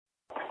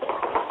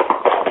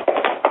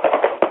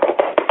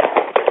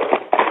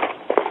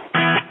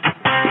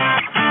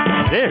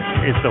This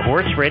is the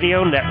Horse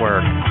Radio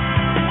Network.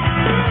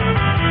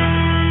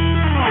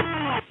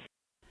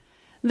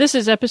 This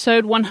is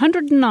episode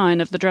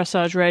 109 of the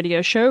Dressage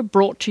Radio Show,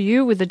 brought to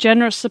you with the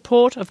generous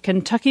support of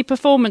Kentucky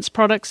Performance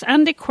Products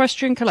and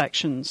Equestrian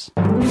Collections.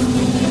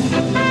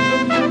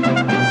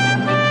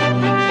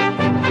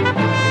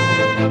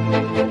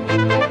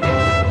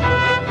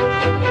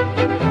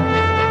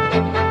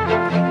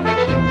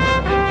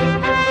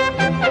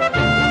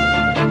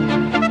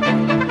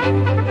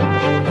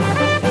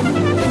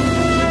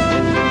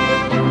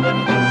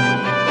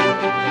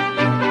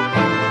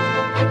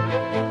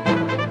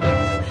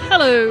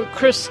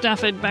 Chris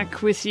Stafford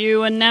back with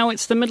you, and now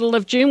it's the middle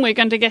of June. We're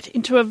going to get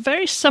into a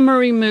very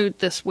summery mood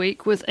this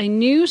week with a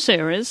new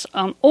series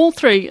on all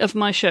three of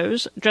my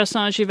shows,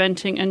 Dressage,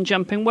 Eventing and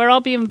Jumping, where I'll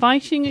be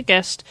inviting a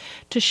guest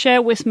to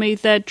share with me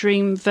their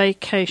dream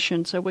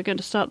vacation. So we're going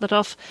to start that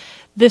off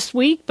this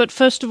week, but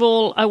first of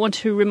all, I want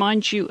to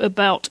remind you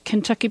about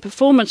Kentucky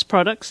Performance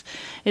Products.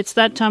 It's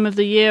that time of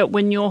the year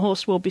when your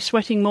horse will be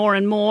sweating more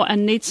and more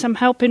and needs some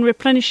help in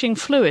replenishing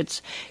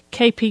fluids.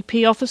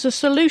 KPP offers a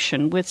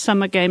solution with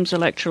Summer Games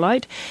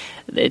Electrolyte.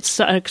 It's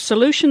a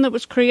solution that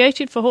was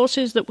created for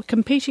horses that were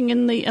competing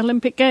in the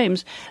Olympic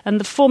Games, and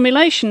the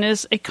formulation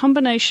is a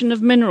combination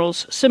of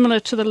minerals similar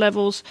to the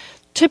levels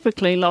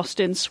typically lost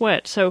in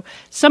sweat. So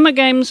Summer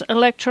Games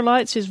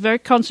Electrolytes is very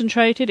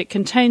concentrated. It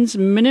contains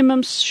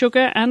minimum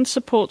sugar and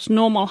supports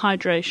normal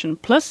hydration.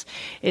 Plus,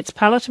 it's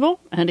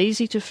palatable and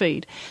easy to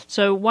feed.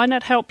 So why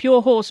not help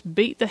your horse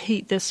beat the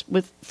heat this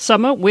with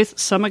Summer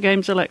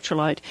Games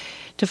Electrolyte?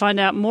 To find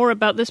out more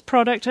about this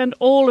product and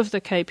all of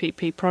the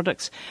KPP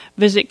products,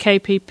 visit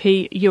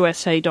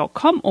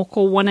kppusa.com or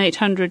call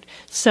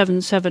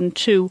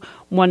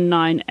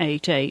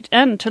 1-800-772-1988.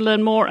 And to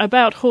learn more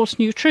about horse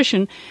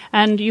nutrition,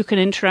 and you can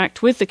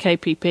interact with the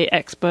KPP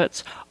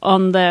experts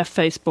on their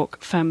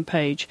Facebook fan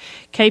page.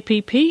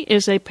 KPP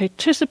is a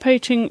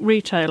participating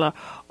retailer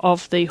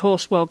of the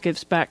Horsewell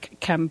Gives Back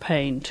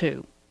campaign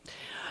too.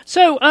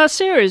 So, our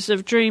series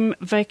of dream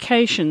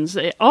vacations,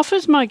 it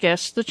offers my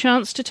guests the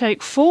chance to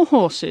take 4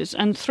 horses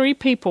and 3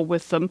 people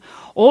with them,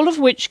 all of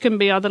which can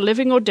be either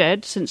living or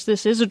dead, since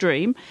this is a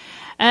dream,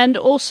 and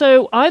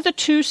also either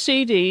 2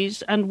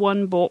 CDs and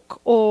 1 book,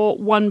 or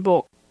 1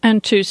 book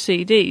and 2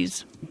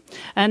 CDs.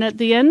 And at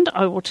the end,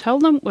 I will tell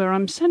them where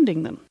I'm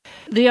sending them.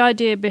 The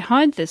idea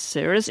behind this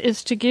series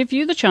is to give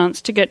you the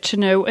chance to get to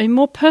know a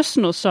more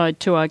personal side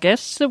to our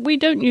guests that we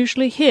don't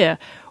usually hear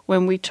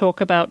when we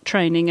talk about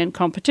training and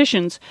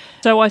competitions.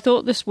 So I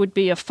thought this would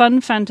be a fun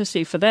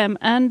fantasy for them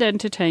and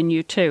entertain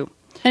you too.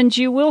 And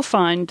you will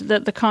find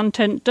that the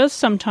content does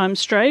sometimes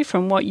stray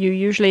from what you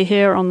usually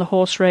hear on the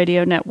Horse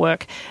Radio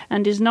Network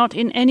and is not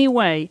in any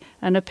way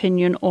an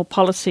opinion or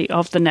policy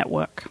of the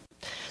network.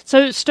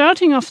 So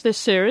starting off this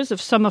series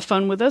of summer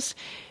fun with us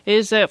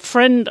is a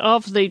friend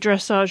of the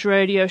Dressage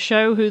Radio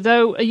Show who,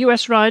 though a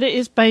US rider,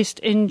 is based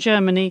in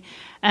Germany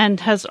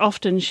and has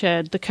often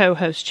shared the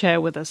co-host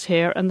chair with us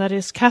here, and that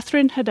is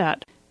Catherine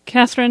Haddad.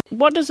 Catherine,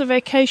 what does a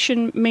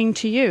vacation mean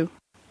to you?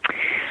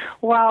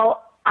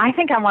 Well, I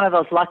think I'm one of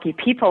those lucky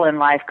people in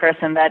life, Chris,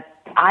 in that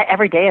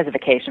every day is a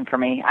vacation for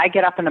me. I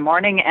get up in the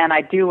morning and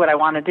I do what I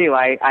want to do.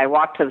 I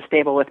walk to the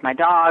stable with my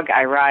dog.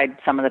 I ride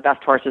some of the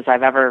best horses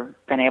I've ever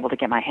been able to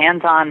get my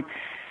hands on.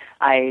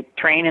 I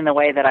train in the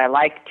way that I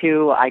like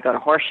to. I go to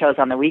horse shows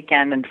on the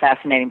weekend in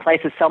fascinating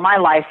places. So my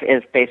life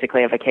is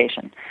basically a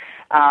vacation.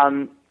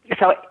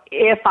 So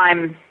if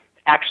I'm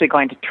actually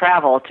going to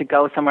travel to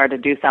go somewhere to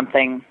do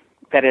something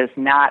that is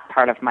not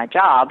part of my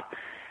job,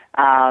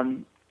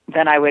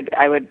 then I would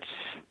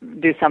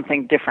do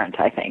something different,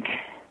 I think.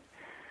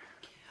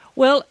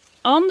 Well,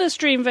 on this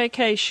dream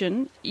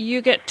vacation,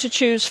 you get to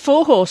choose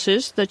 4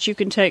 horses that you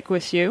can take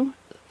with you,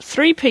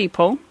 3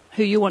 people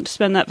who you want to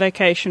spend that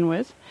vacation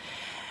with,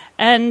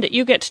 and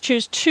you get to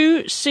choose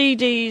 2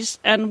 CDs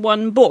and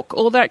 1 book,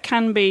 or that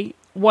can be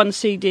 1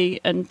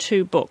 CD and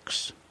 2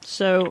 books.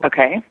 So,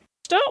 okay.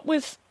 Start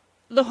with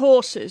the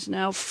horses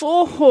now.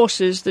 4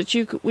 horses that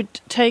you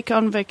would take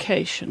on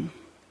vacation.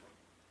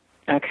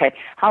 Okay.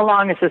 How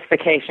long is this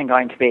vacation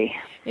going to be?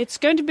 It's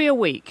going to be a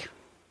week.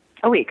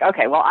 A week.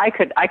 Okay. Well, I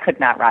could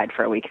not ride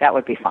for a week. That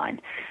would be fine.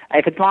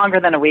 If it's longer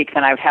than a week,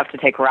 then I would have to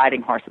take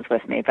riding horses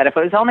with me. But if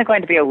it was only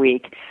going to be a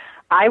week,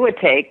 I would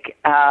take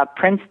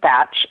Prince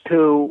Thatch,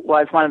 who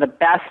was one of the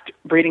best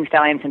breeding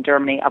stallions in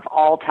Germany of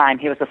all time.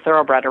 He was a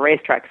thoroughbred, a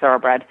racetrack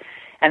thoroughbred.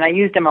 And I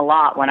used him a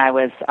lot when I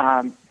was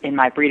in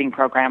my breeding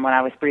program, when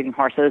I was breeding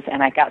horses,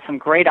 and I got some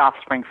great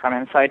offspring from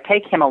him. So I'd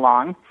take him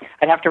along.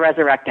 I'd have to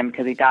resurrect him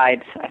because he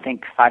died, I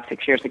think,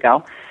 5-6 years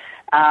ago.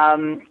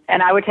 And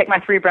I would take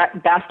my 3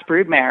 best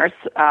brood mares,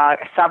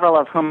 several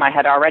of whom I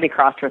had already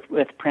crossed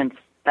with Prince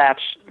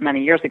Thatch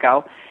many years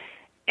ago,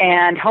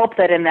 and hope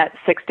that in that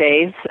 6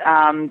 days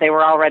they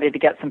were all ready to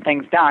get some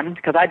things done,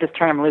 because I just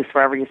turn them loose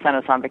wherever you send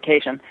us on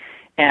vacation,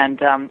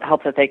 and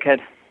hope that they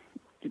could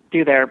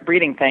do their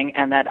breeding thing,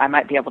 and that I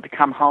might be able to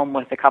come home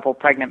with a couple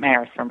pregnant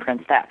mares from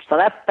Prince Thatch. So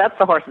that's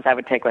the horses I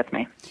would take with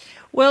me.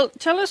 Well,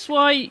 tell us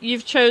why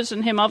you've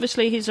chosen him.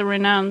 Obviously, he's a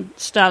renowned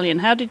stallion.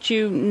 How did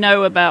you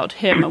know about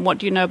him, and what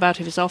do you know about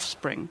his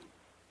offspring?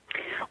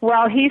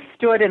 Well, he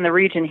stood in the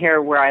region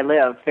here where I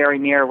live, very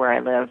near where I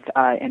lived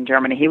in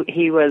Germany.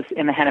 He was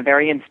in the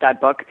Hanoverian stud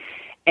book,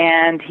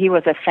 and he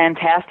was a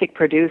fantastic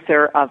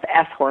producer of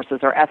S horses,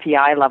 or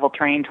FEI level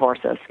trained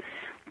horses.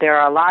 There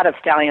are a lot of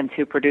stallions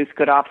who produce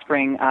good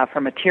offspring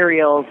for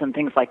materials and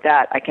things like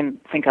that. I can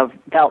think of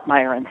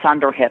Veltmeyer and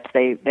Sanderhips.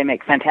 They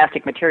make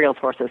fantastic materials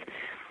horses.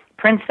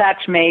 Prince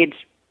Thatch made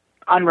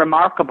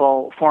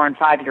unremarkable 4- and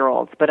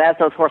 5-year-olds, but as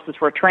those horses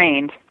were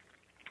trained,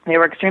 they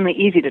were extremely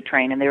easy to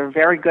train, and they were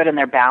very good in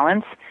their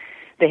balance.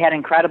 They had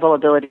incredible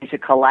ability to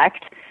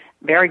collect,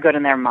 very good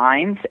in their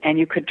minds, and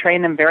you could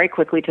train them very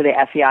quickly to the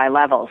FEI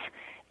levels.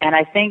 And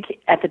I think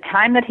at the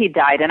time that he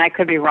died, and I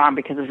could be wrong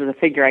because this is a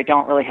figure I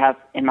don't really have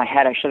in my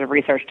head, I should have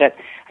researched it,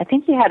 I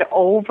think he had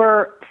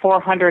over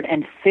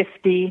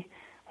 450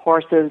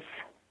 horses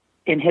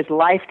in his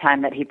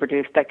lifetime that he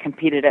produced that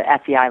competed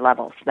at FEI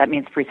levels. That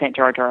means Prix St.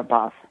 George or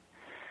above.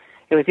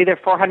 It was either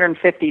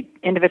 450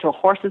 individual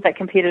horses that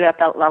competed at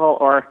that level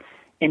or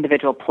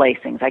individual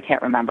placings. I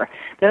can't remember.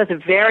 That was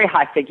a very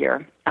high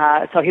figure.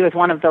 So he was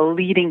one of the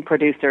leading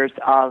producers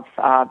of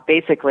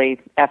basically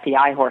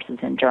FEI horses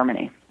in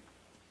Germany.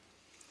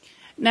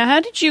 Now, how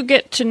did you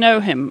get to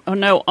know him or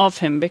know of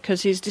him,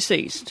 because he's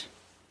deceased?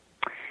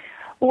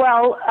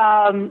 Well,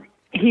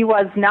 he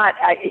was not,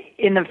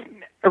 in the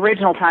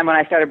original time when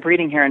I started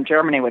breeding here in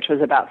Germany, which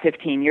was about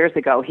 15 years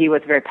ago, he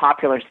was a very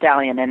popular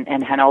stallion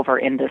in Hanover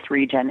in this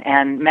region,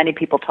 and many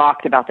people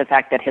talked about the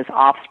fact that his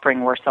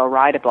offspring were so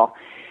rideable.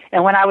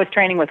 And when I was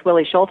training with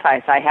Willie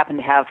Schultheis, I happened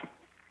to have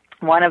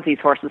one of these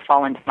horses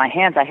fall into my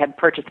hands. I had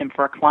purchased him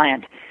for a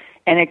client,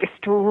 an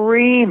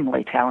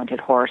extremely talented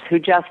horse who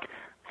just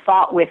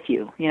fought with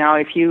you. You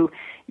know,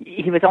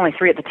 he was only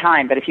 3 at the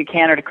time, but if you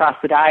cantered across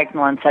the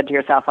diagonal and said to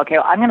yourself, okay,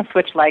 well, I'm going to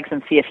switch legs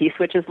and see if he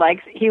switches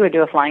legs, he would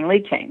do a flying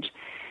lead change.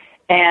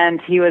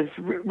 And he was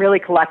really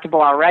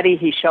collectible already.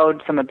 He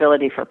showed some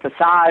ability for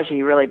passage.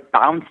 He really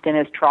bounced in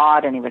his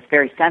trot, and he was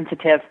very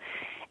sensitive.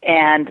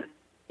 And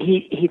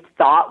he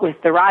thought with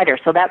the rider.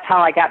 So that's how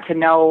I got to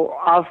know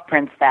of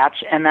Prince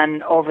Thatch. And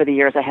then over the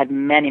years, I had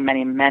many,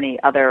 many, many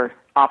other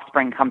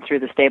offspring come through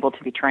the stable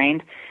to be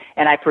trained.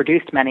 And I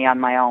produced many on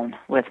my own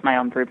with my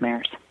own brood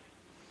mares.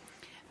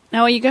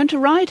 Now, are you going to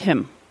ride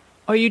him?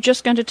 Or are you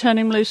just going to turn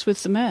him loose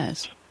with the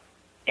mares?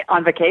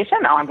 On vacation?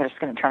 No, I'm just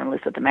going to turn him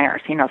loose with the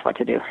mares. He knows what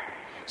to do.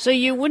 So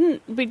you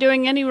wouldn't be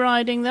doing any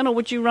riding then, or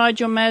would you ride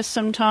your mares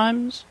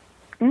sometimes?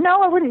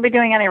 No, I wouldn't be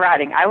doing any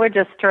riding. I would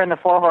just turn the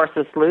 4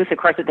 horses loose. Of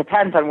course, it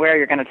depends on where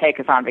you're going to take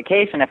us on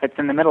vacation. If it's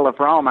in the middle of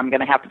Rome, I'm going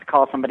to have to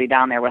call somebody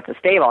down there with a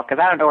stable, because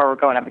I don't know where we're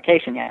going on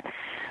vacation yet.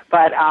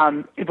 But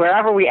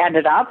wherever we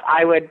ended up,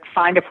 I would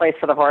find a place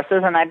for the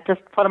horses, and I'd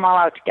just put them all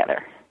out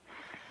together.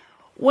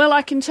 Well,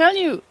 I can tell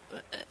you,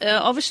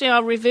 obviously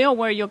I'll reveal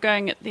where you're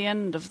going at the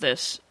end of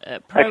this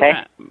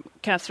program, okay,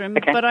 Catherine,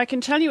 okay, but I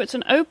can tell you it's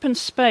an open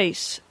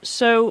space,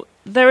 so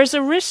there is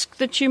a risk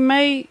that you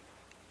may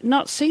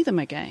not see them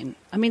again.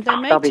 I mean, they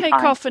may take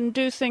off and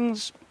do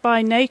things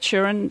by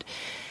nature, and,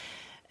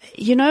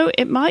 you know,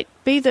 it might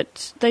be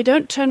that they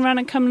don't turn around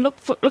and come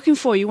looking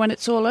for you when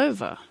it's all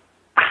over.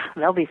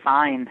 They'll be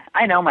fine.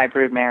 I know my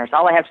brood mares.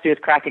 All I have to do is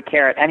crack a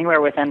carrot.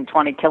 Anywhere within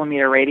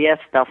 20-kilometer radius,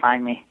 they'll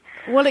find me.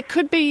 Well, it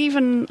could be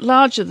even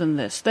larger than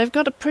this. They've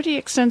got a pretty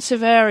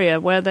extensive area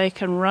where they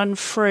can run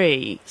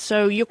free.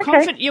 So you're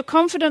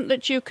confident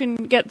that you can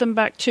get them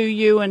back to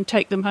you and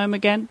take them home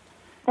again?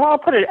 Well,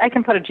 I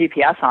can put a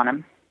GPS on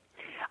them.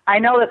 I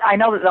know that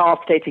they'll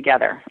all stay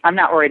together. I'm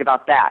not worried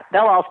about that.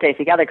 They'll all stay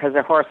together because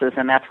they're horses,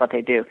 and that's what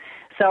they do.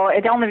 So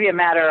it'd only be a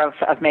matter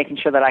of making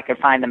sure that I could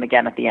find them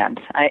again at the end.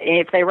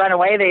 If they run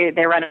away,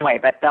 they run away,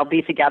 but they'll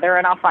be together,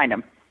 and I'll find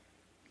them.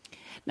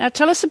 Now,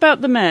 tell us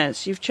about the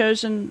mares. You've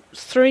chosen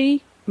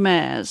 3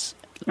 mares.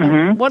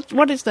 Mm-hmm.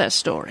 What is their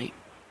story?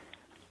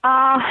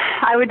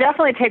 I would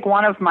definitely take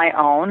one of my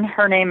own.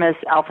 Her name is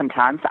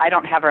Elfentanz. I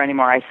don't have her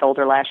anymore. I sold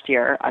her last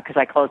year because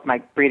I closed my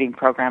breeding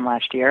program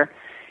last year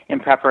in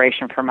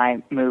preparation for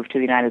my move to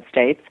the United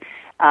States.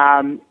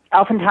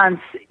 Elfentanz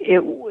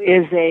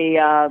is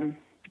a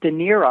De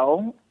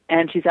Niro,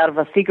 and she's out of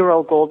a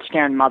Figaro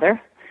Goldstern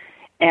mother.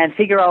 And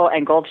Figaro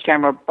and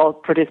Goldstern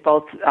produce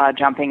both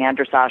jumping and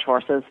dressage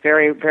horses.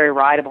 Very, very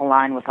rideable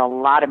line with a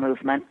lot of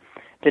movement.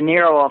 De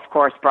Niro, of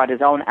course, brought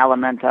his own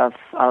element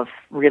of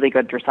really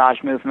good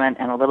dressage movement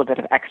and a little bit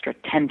of extra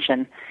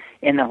tension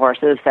in the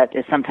horses that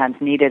is sometimes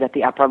needed at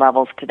the upper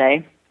levels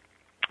today.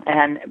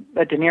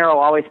 But De Niro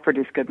always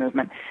produced good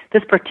movement.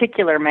 This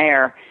particular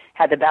mare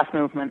had the best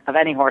movement of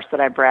any horse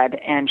that I bred,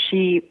 and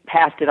she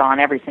passed it on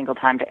every single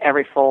time to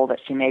every foal that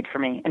she made for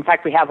me. In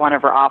fact, we have one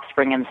of her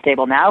offspring in the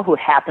stable now who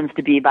happens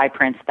to be by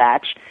Prince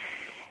Thatch,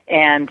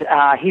 and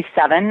he's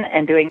 7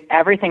 and doing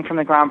everything from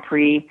the Grand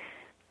Prix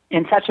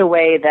in such a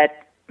way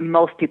that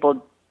most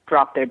people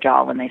drop their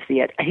jaw when they see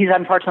it. He's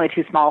unfortunately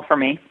too small for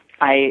me,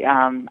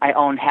 I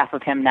own half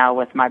of him now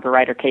with my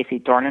writer Casey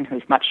Dornan,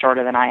 who's much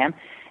shorter than I am,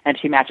 and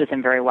she matches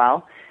him very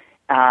well.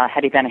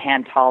 Had he been a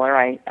hand taller,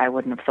 I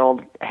wouldn't have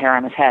sold a hair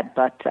on his head,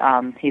 but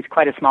he's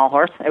quite a small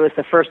horse. It was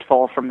the first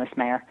foal from this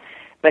mare,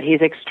 but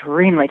he's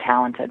extremely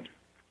talented,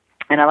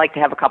 and I like to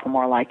have a couple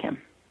more like him.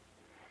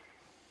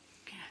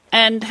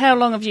 And how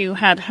long have you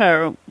had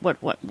her? What?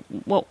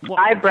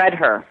 I bred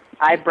her.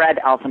 I bred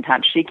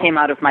Elfentanz. She came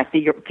out of my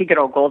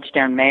Figaro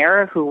Goldstern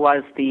mare, who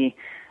was the,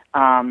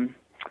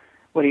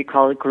 what do you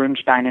call it,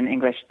 Grunstein in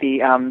English? The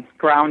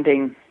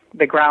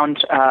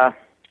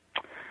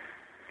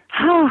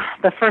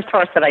the first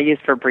horse that I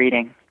used for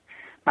breeding.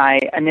 My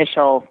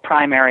initial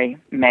primary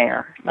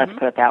mare, let's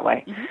put it that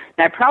way. Mm-hmm.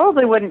 And I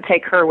probably wouldn't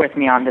take her with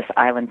me on this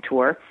island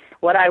tour.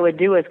 What I would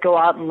do is go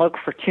out and look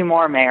for 2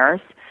 more mares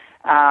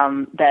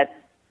that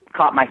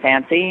caught my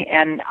fancy,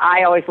 and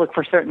I always look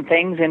for certain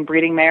things in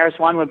breeding mares.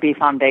 One would be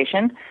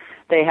foundation.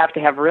 They have to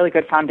have really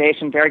good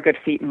foundation, very good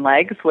feet and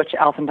legs, which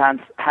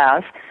Elfentanz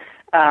has.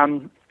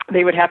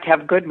 They would have to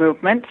have good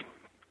movement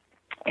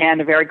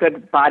and a very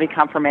good body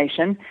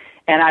conformation,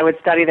 and I would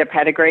study their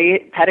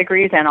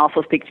pedigrees and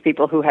also speak to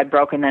people who had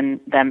broken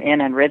them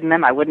in and ridden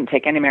them. I wouldn't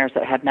take any mares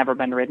that had never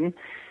been ridden.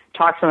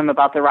 Talk to them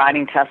about the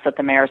riding tests that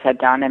the mares had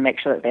done and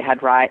make sure that they had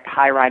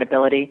high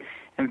rideability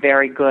and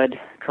very good,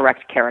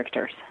 correct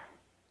characters.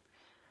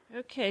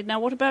 Okay, now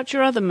what about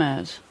your other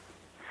mares?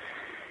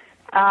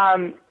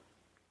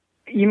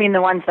 You mean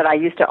the ones that I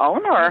used to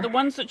own, or the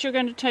ones that you're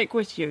going to take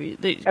with you?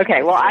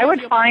 Okay, well, I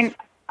would find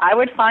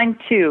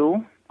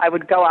 2. I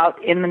would go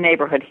out in the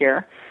neighborhood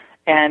here,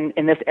 and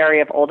in this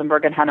area of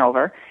Oldenburg and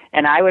Hanover,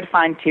 and I would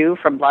find 2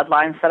 from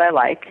bloodlines that I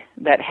like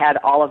that had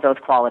all of those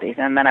qualities,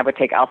 and then I would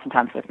take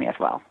Elfentanz with me as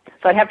well.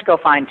 So I'd have to go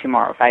find 2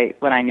 more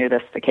when I knew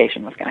this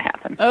vacation was going to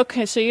happen.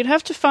 Okay, so you'd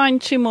have to find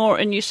 2 more,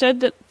 and you said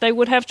that they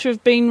would have to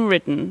have been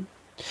ridden.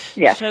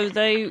 Yes. So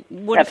they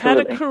would have had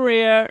a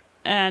career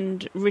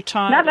and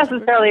retired. Not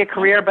necessarily a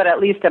career, but at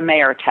least a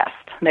mare test.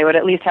 They would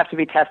at least have to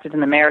be tested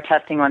in the mare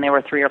testing when they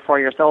were 3 or 4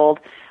 years old.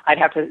 I'd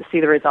have to see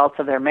the results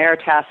of their mare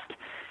test.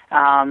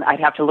 I'd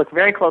have to look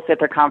very closely at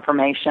their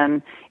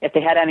conformation. If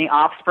they had any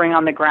offspring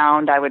on the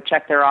ground, I would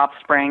check their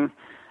offspring.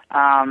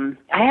 I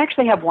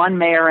actually have 1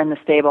 mare in the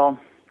stable.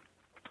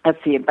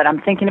 Let's see, but I'm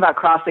thinking about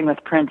crossing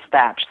with Prince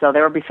Thatch. So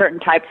there would be certain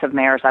types of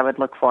mares I would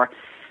look for.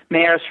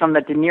 Mares from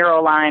the De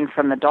Niro line,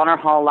 from the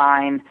Donnerhall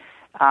line,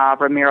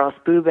 Ramiro's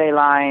Bube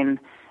line,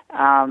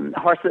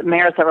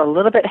 mares that were a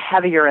little bit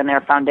heavier in their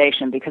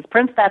foundation, because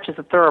Prince Thatch is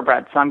a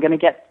thoroughbred, so I'm going to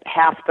get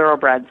half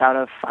thoroughbreds out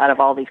of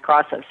all these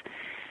crosses.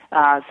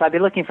 So I'd be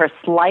looking for a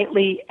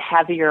slightly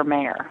heavier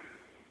mare.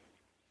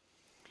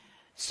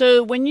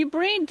 So when you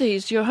breed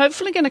these, you're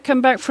hopefully going to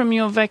come back from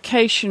your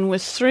vacation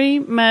with 3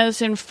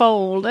 mares in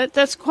foal.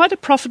 That's quite a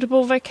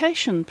profitable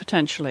vacation,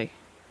 potentially.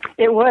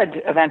 It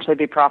would eventually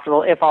be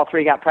profitable if all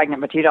 3 got pregnant,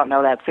 but you don't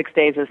know that. 6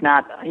 days is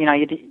not,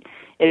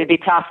 it'd be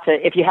tough to,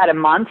 if you had a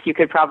month, you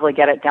could probably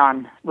get it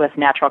done with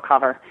natural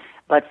cover.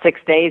 But 6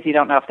 days, you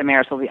don't know if the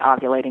mares will be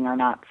ovulating or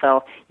not.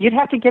 So you'd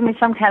have to give me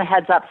some kind of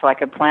heads up so I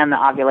could plan the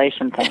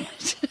ovulation thing.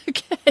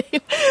 Okay.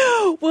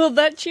 Well,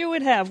 that you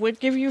would have. We'd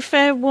give you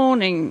fair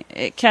warning,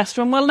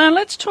 Catherine. Well, now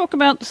let's talk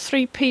about the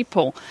 3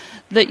 people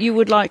that you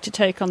would like to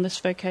take on this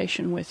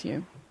vacation with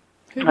you.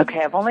 Okay,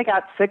 I've only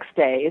got 6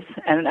 days,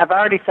 and I've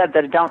already said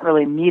that I don't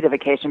really need a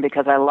vacation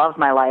because I love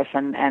my life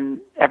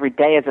and every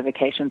day is a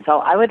vacation. So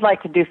I would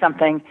like to do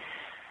something,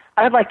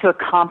 I would like to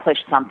accomplish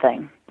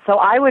something. So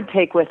I would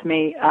take with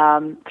me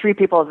 3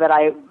 people that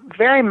I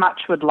very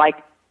much would like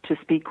to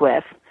speak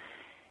with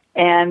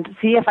and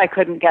see if I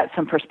couldn't get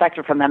some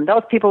perspective from them.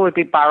 Those people would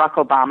be Barack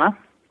Obama,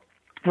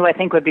 who I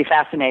think would be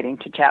fascinating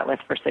to chat with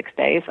for 6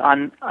 days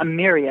on a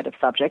myriad of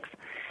subjects.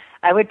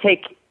 I would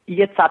take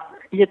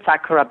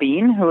Yitzhak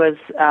Rabin, who is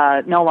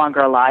no longer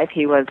alive.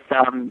 He was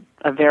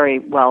a very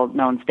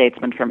well-known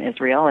statesman from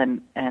Israel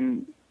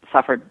and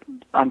suffered,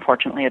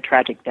 unfortunately, a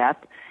tragic death.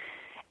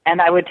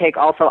 And I would take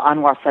also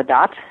Anwar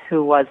Sadat,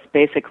 who was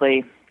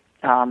basically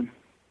the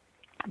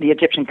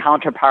Egyptian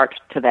counterpart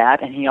to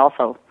that, and he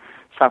also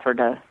suffered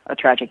a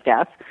tragic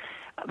death.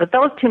 But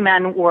those 2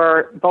 men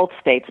were both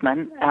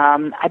statesmen. I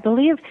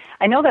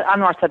know that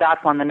Anwar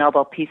Sadat won the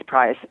Nobel Peace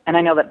Prize, and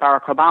I know that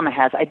Barack Obama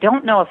has. I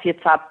don't know if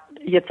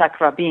Yitzhak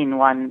Rabin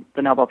won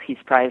the Nobel Peace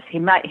Prize. He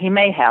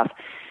may have.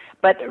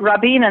 But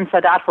Rabin and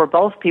Sadat were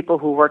both people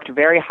who worked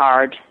very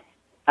hard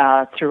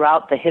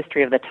throughout the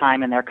history of the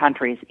time in their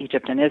countries,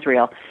 Egypt and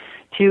Israel,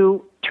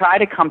 to try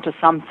to come to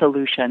some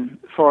solution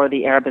for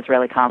the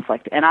Arab-Israeli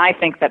conflict. And I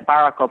think that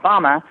Barack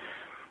Obama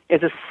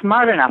is a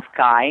smart enough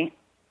guy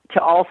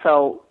to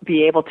also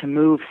be able to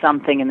move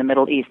something in the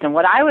Middle East. And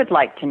what I would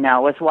like to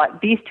know is what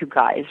these 2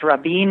 guys,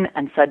 Rabin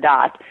and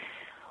Sadat,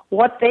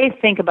 what they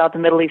think about the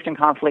Middle Eastern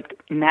conflict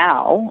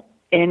now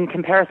in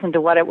comparison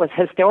to what it was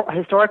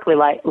historically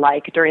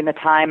like during the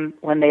time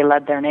when they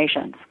led their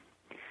nations.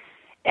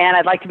 And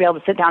I'd like to be able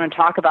to sit down and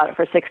talk about it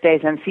for 6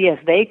 days and see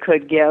if they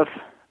could give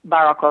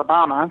Barack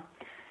Obama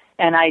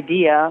an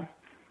idea,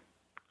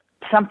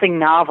 something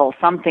novel,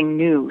 something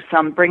new,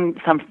 bring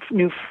some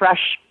new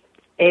fresh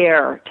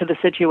air to the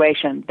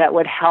situation that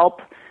would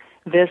help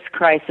this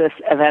crisis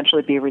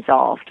eventually be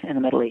resolved in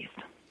the Middle East.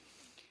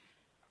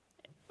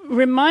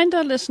 Remind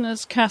our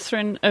listeners,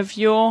 Catherine, of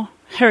your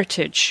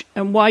heritage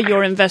and why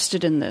you're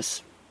invested in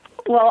this.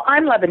 Well,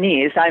 I'm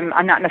Lebanese.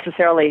 I'm not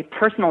necessarily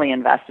personally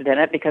invested in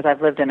it because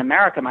I've lived in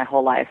America my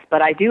whole life,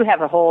 but I do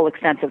have a whole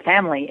extensive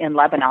family in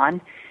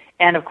Lebanon.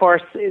 And, of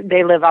course,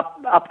 they live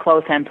up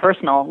close and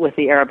personal with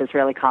the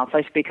Arab-Israeli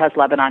conflict because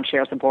Lebanon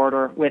shares a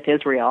border with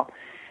Israel.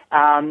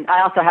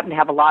 I also happen to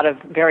have a lot of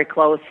very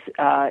close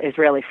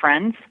Israeli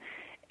friends.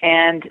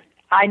 And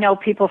I know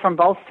people from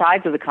both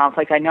sides of the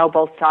conflict. I know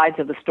both sides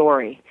of the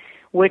story,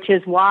 which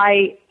is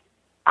why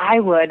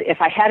I would,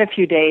 if I had a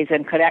few days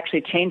and could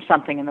actually change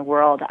something in the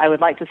world, I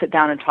would like to sit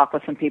down and talk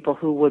with some people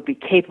who would be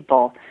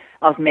capable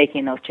of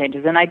making those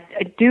changes. And I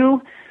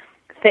do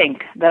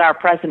think that our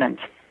president,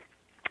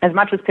 as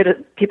much as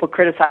people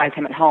criticize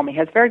him at home, he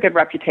has a very good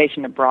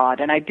reputation abroad.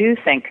 And I do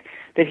think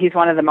that he's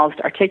one of the most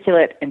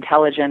articulate,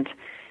 intelligent,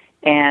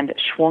 and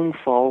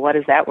schwungful. What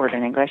is that word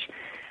in English?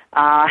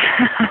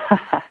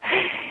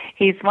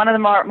 He's one of the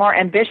more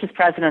ambitious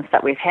presidents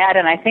that we've had,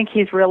 and I think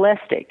he's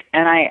realistic.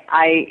 And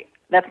I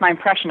that's my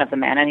impression of the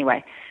man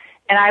anyway.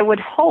 And I would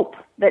hope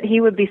that he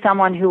would be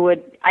someone who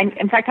would,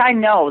 in fact, I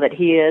know that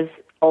he is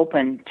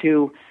open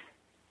to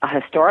a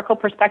historical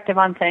perspective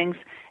on things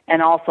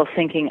and also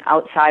thinking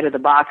outside of the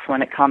box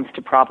when it comes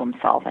to problem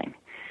solving.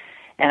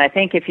 And I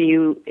think if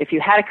you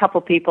had a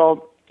couple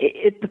people,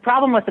 the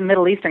problem with the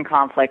Middle Eastern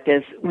conflict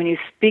is when you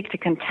speak to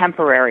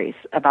contemporaries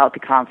about the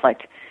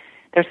conflict,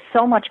 there's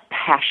so much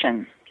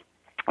passion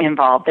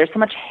involved. There's so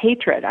much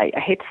hatred. I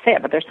hate to say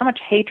it, but there's so much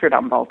hatred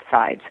on both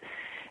sides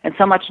and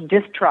so much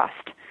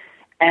distrust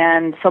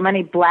and so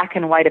many black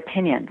and white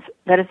opinions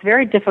that it's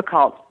very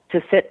difficult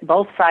to sit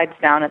both sides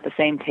down at the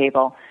same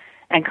table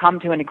and come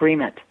to an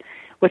agreement,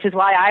 which is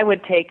why I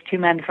would take two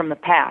men from the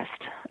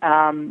past.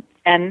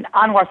 And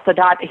Anwar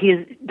Sadat,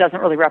 he doesn't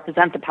really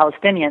represent the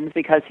Palestinians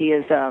because he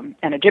is an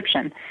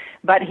Egyptian,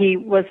 but he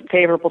was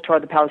favorable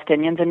toward the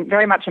Palestinians and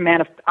very much a man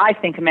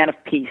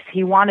of peace.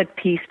 He wanted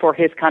peace for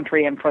his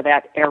country and for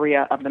that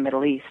area of the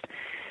Middle East.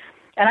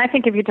 And I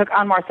think if you took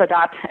Anwar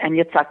Sadat and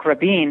Yitzhak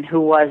Rabin, who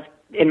was,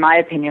 in my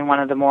opinion, one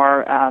of the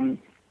more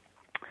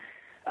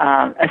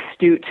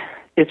astute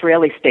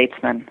Israeli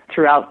statesmen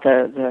throughout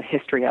the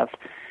history of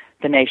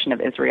the nation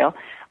of Israel,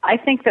 I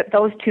think that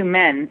those two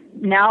men,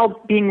 now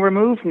being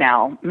removed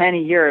now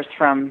many years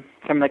from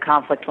the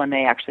conflict when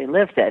they actually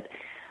lived it,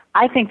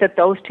 I think that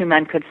those two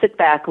men could sit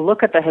back,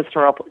 look at the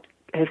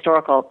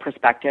historical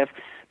perspective,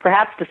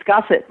 perhaps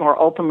discuss it more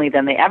openly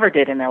than they ever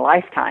did in their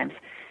lifetimes,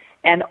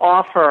 and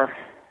offer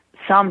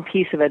some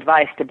piece of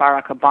advice to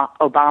Barack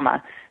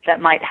Obama that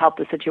might help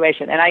the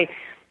situation. And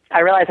I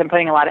realize I'm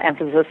putting a lot of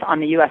emphasis on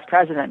the U.S.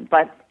 president,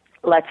 but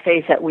let's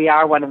face it, we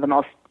are one of the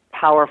most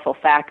powerful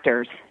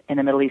factors in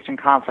the Middle Eastern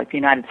conflict. The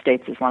United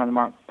States is one of the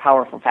more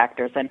powerful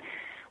factors. And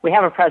we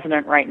have a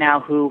president right now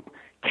who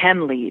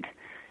can lead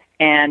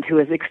and who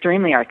is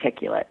extremely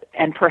articulate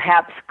and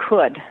perhaps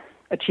could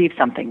achieve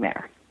something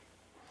there.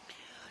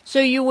 So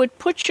you would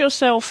put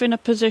yourself in a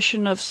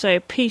position of, say,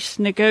 a peace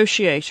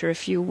negotiator,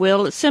 if you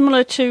will,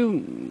 similar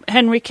to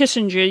Henry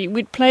Kissinger. You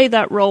would play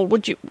that role.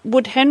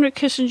 Would Henry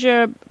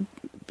Kissinger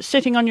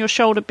sitting on your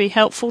shoulder be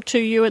helpful to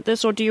you at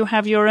this, or do you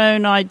have your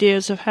own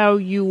ideas of how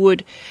you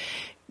would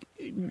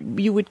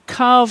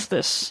carve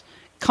this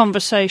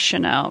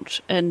conversation out?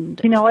 And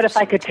you know what, if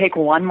I could take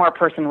one more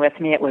person with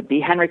me, it would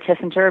be Henry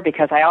Kissinger,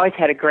 because I always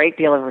had a great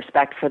deal of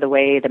respect for the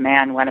way the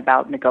man went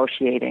about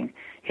negotiating.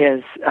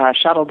 His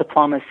shuttle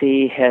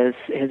diplomacy, his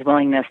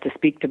willingness to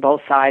speak to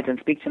both sides and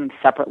speak to them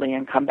separately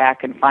and come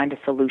back and find a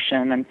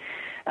solution. And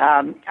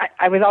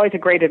I was always a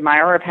great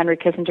admirer of Henry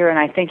Kissinger, and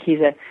I think he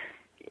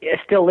is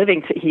still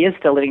living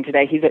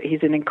today.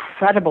 He's an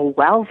incredible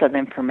wealth of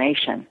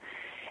information,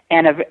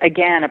 and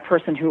again, a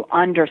person who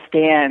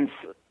understands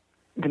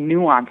the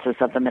nuances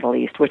of the Middle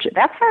East, which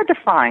that's hard to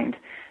find.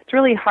 It's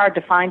really hard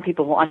to find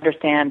people who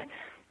understand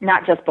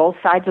not just both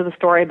sides of the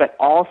story, but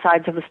all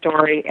sides of the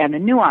story and the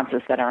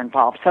nuances that are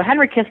involved. So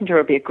Henry Kissinger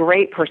would be a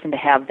great person to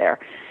have there.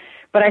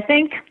 But I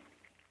think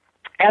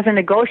as a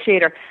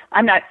negotiator,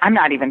 I'm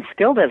not even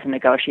skilled as a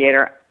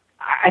negotiator.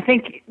 I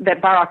think that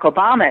Barack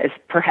Obama is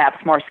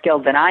perhaps more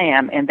skilled than I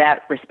am in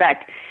that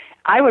respect.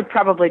 I would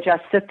probably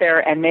just sit there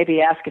and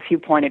maybe ask a few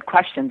pointed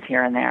questions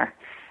here and there.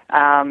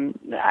 I'm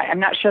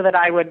not sure that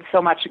I would so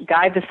much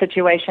guide the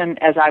situation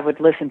as I would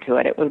listen to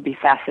it. It would be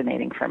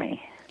fascinating for me.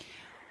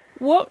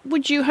 What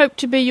would you hope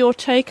to be your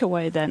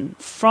takeaway then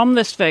from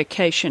this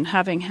vacation,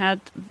 having had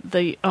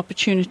the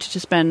opportunity to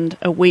spend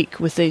a week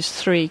with these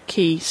three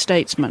key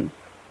statesmen?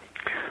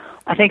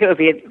 I think it would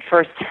be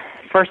first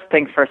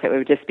things first. It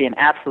would just be an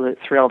absolute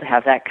thrill to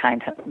have that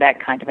kind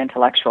of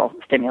intellectual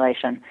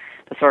stimulation,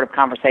 the sort of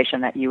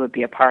conversation that you would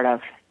be a part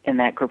of in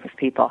that group of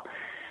people.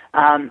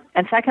 And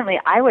secondly,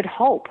 I would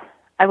hope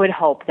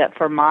that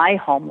for my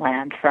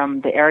homeland,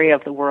 from the area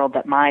of the world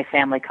that my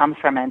family comes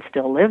from and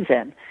still lives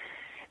in,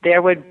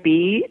 there would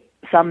be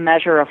some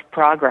measure of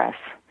progress.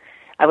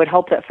 I would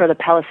hope that for the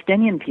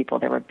Palestinian people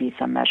there would be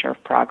some measure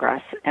of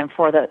progress, and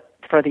for the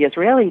for the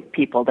Israeli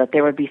people, that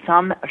there would be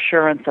some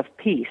assurance of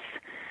peace.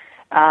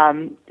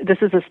 This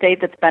is a state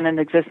that's been in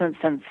existence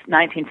since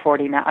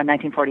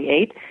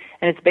 1948,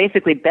 and it's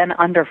basically been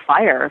under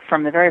fire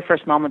from the very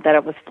first moment that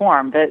it was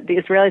formed. The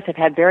Israelis have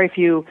had very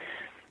few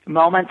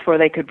moments where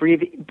they could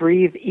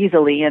breathe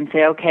easily and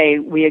say, okay,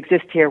 we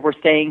exist here, we're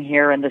staying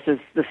here, and this is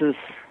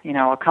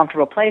a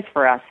comfortable place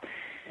for us.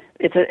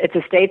 It's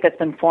a state that's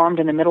been formed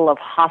in the middle of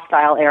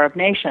hostile Arab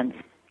nations.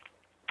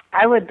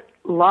 I would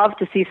love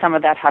to see some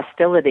of that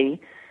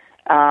hostility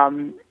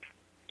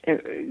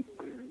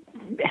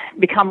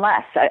become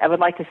less. I would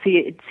like to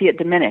see it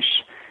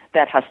diminish,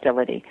 that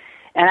hostility.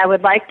 And I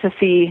would like to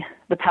see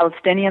the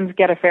Palestinians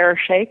get a fairer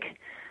shake.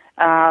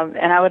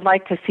 And I would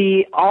like to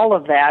see all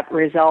of that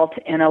result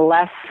in a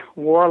less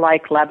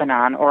warlike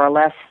Lebanon or a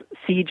less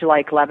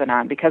siege-like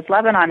Lebanon, because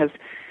Lebanon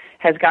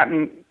has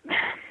gotten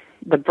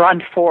the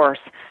brunt force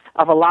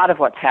of a lot of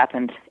what's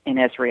happened in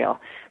Israel.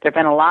 There have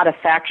been a lot of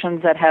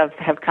factions that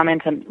have come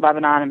into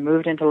Lebanon and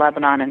moved into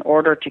Lebanon in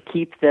order to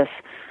keep this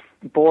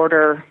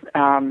border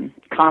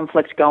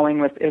conflict going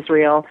with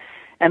Israel.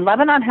 And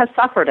Lebanon has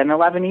suffered, and the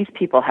Lebanese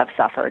people have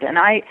suffered. And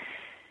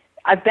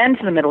I've been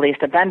to the Middle East.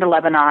 I've been to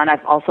Lebanon.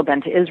 I've also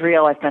been to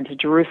Israel. I've been to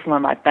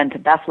Jerusalem. I've been to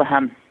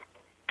Bethlehem.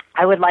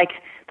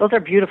 Those are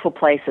beautiful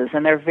places,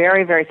 and they're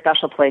very, very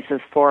special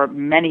places for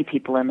many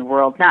people in the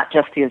world, not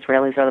just the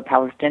Israelis or the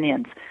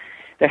Palestinians.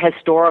 They're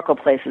historical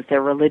places.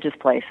 They're religious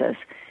places.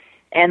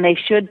 And they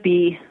should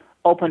be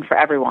open for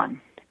everyone.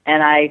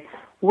 And I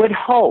would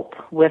hope,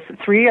 with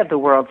 3 of the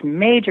world's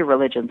major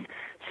religions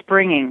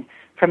springing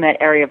from that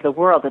area of the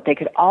world, that they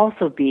could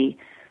also be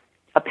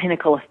a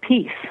pinnacle of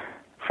peace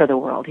for the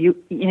world. You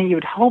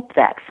would hope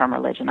that from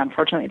religion.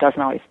 Unfortunately, it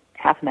doesn't always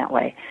happen that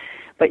way.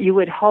 But you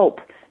would hope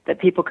that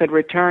people could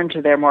return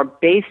to their more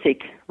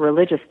basic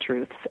religious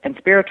truths and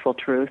spiritual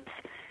truths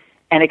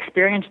and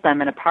experience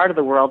them in a part of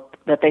the world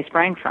that they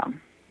sprang from.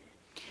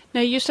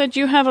 Now, you said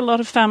you have a lot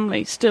of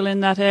family still in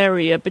that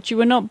area, but you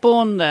were not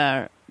born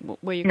there,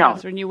 were you, No.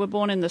 Catherine? You were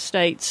born in the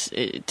States.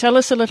 Tell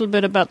us a little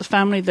bit about the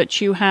family that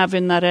you have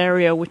in that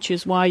area, which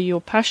is why you're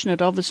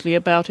passionate, obviously,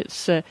 about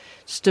its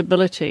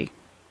stability.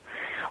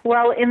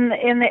 Well, in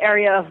the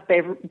area of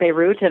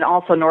Beirut and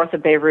also north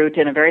of Beirut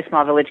in a very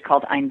small village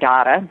called Ain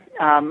Dara,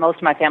 most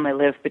of my family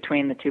lives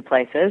between the two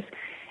places.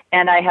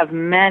 And I have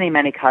many,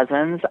 many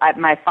cousins.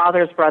 My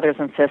father's brothers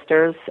and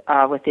sisters,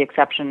 with the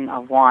exception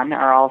of one,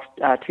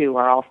 two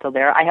are all still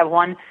there. I have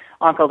one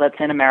uncle that's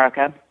in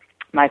America.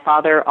 My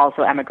father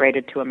also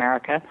emigrated to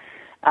America.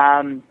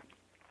 And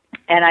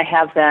I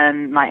have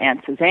then my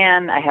Aunt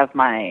Suzanne. I have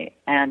my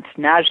Aunt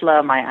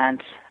Najla, my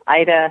Aunt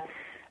Ida.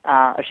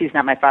 She's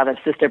not my father's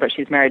sister, but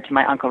she's married to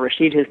my Uncle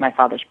Rashid, who's my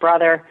father's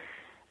brother.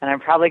 And I'm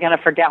probably going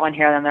to forget one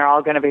here, and then they're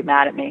all going to be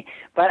mad at me.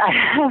 But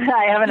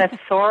I have an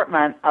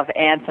assortment of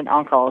aunts and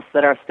uncles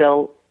that are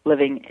still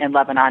living in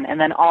Lebanon, and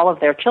then all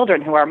of their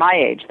children who are my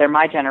age. They're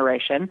my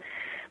generation.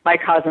 My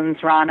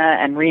cousins, Rana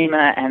and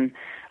Rima and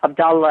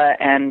Abdullah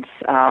and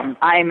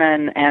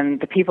Ayman,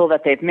 and the people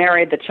that they've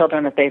married, the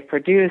children that they've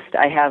produced.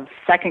 I have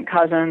second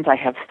cousins. I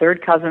have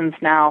third cousins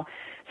now.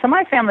 So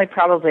my family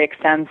probably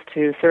extends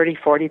to 30,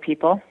 40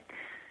 people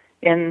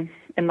in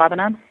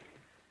Lebanon.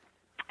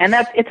 And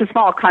it's a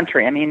small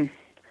country. I mean,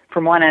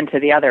 from one end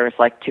to the other is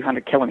like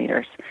 200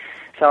 kilometers.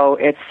 So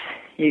it's,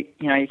 you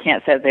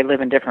can't say that they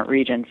live in different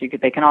regions.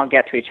 They can all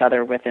get to each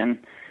other within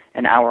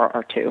an hour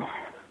or two.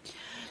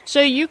 So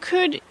you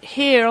could,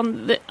 here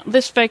on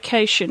this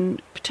vacation,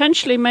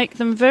 potentially make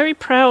them very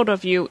proud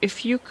of you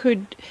if you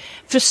could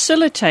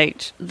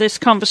facilitate this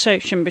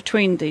conversation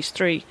between these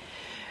 3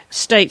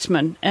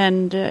 statesmen.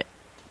 And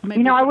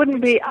maybe I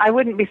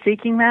wouldn't be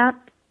seeking that.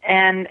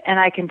 And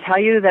I can tell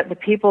you that the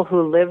people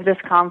who live this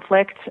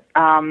conflict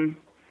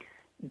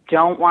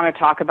don't want to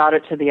talk about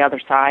it to the other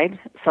side,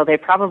 so they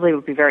probably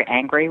would be very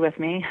angry with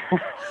me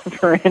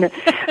for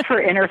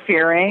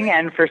interfering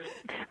and for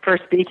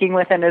speaking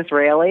with an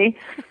Israeli,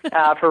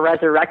 for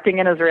resurrecting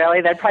an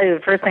Israeli. That's probably the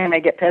first thing they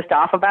get pissed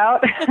off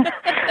about.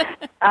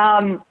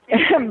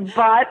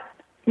 But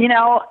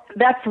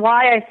that's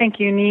why I think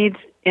you need,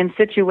 in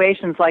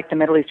situations like the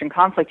Middle Eastern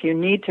conflict, you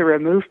need to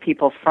remove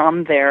people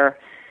from their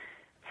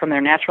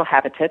natural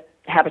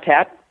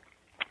habitat.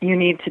 You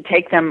need to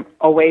take them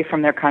away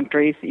from their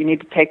countries. You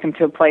need to take them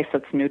to a place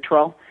that's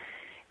neutral.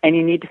 And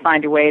you need to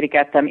find a way to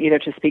get them either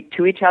to speak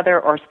to each other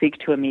or speak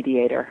to a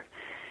mediator.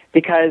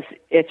 Because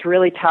it's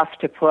really tough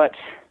to put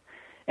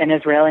an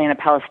Israeli and a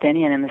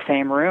Palestinian in the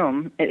same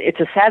room. It's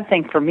a sad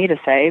thing for me to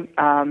say,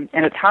 and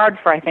it's hard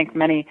for, I think,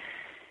 many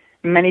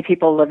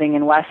people living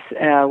in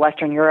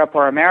Western Europe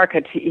or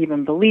America to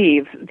even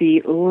believe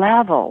the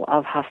level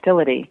of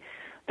hostility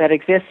that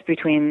exists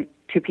between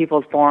 2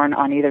 peoples born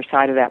on either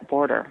side of that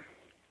border.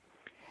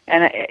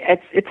 And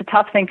it's a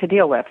tough thing to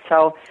deal with.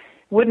 So it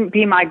wouldn't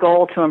be my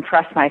goal to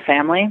impress my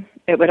family.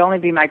 It would only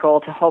be my goal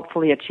to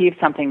hopefully achieve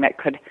something that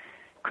could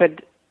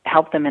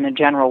help them in a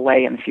general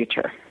way in the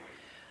future.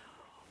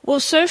 Well,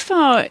 so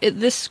far,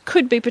 this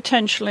could be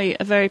potentially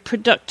a very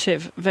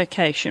productive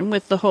vacation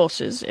with the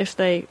horses if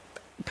they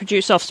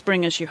produce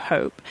offspring as you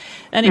hope.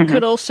 And it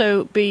could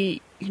also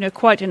be,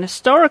 quite an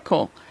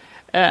historical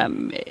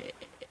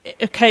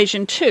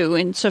occasion too,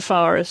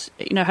 insofar as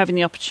having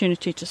the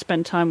opportunity to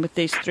spend time with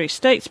these three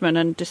statesmen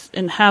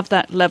and have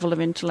that level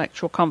of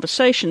intellectual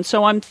conversation.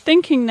 So I'm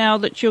thinking now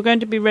that you're going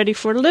to be ready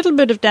for a little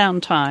bit of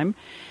downtime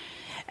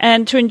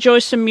and to enjoy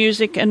some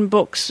music and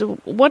books.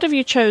 What have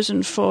you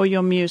chosen for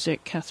your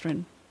music,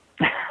 Catherine?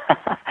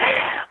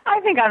 I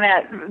think on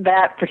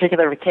that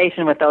particular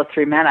vacation with those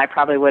three men, I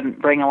probably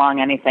wouldn't bring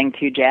along anything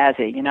too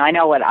jazzy. I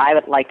know what I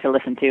would like to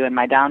listen to in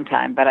my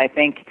downtime, but I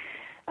think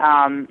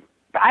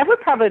I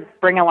would probably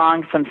bring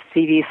along some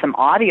CDs, some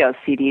audio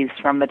CDs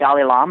from the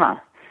Dalai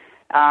Lama,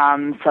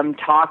 some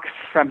talks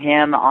from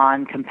him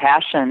on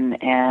compassion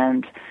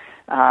and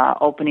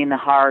opening the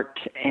heart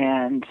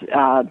and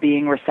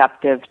being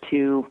receptive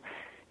to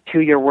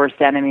your worst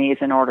enemies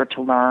in order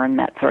to learn,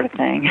 that sort of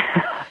thing.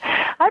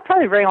 I'd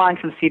probably bring along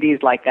some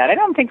CDs like that. I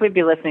don't think we'd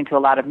be listening to a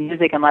lot of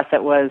music unless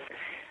it was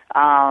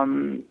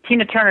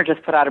Tina Turner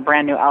just put out a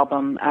brand new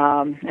album,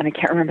 and I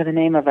can't remember the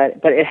name of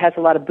it, but it has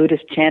a lot of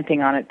Buddhist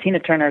chanting on it. Tina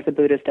Turner is a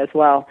Buddhist as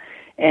well,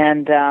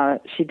 and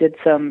she did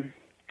some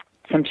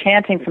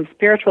chanting, some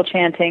spiritual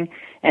chanting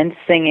and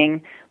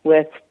singing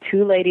with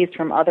two ladies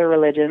from other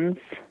religions.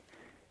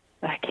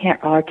 I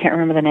can't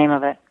remember the name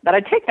of it, but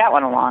I'd take that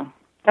one along.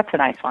 That's a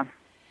nice one.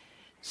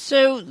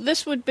 So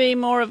this would be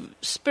more of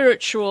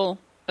spiritual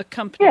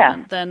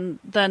accompaniment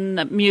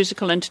than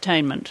musical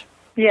entertainment.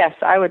 Yes,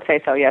 I would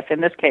say so, yes.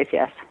 In this case,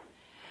 yes.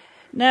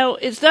 Now,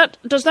 does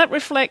that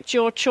reflect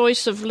your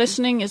choice of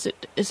listening? Is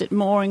it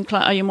more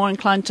are you more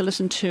inclined to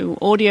listen to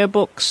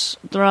audiobooks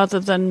rather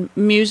than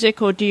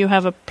music, or do you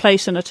have a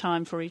place and a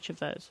time for each of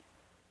those?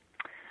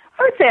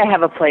 I would say I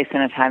have a place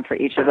and a time for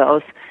each of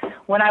those.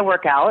 When I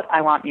work out,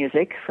 I want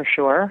music for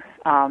sure.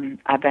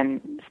 I've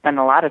been spending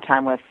a lot of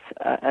time with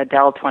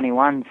Adele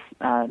 21's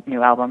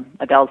new album.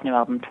 Adele's new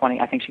album, 20.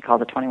 I think she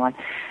calls it 21.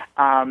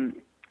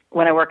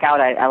 When I work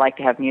out, I like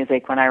to have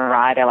music. When I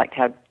ride, I like to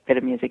have a bit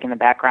of music in the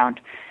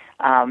background.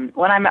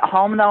 When I'm at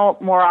home, though,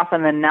 more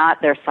often than not,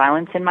 there's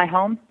silence in my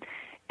home,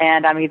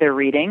 and I'm either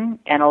reading,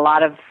 and a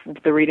lot of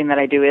the reading that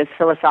I do is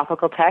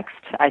philosophical text.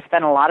 I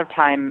spent a lot of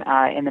time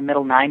in the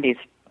middle 90s.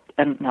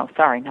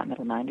 Not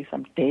middle 90s.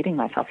 I'm dating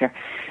myself here.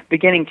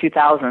 Beginning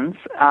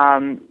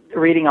 2000s,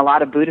 reading a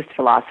lot of Buddhist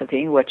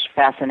philosophy, which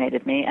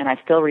fascinated me, and I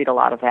still read a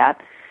lot of that.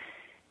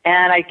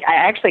 And I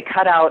actually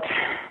cut out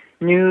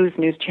news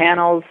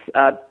channels,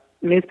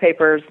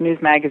 newspapers, news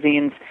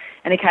magazines,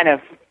 any kind of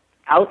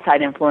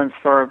outside influence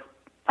for,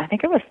 I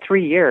think it was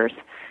 3 years,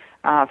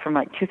 from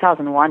like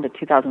 2001 to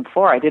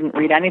 2004. I didn't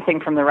read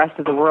anything from the rest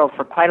of the world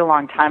for quite a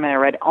long time, and I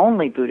read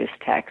only Buddhist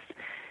texts.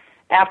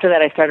 After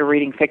that, I started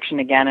reading fiction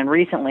again, and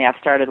recently I've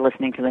started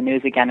listening to the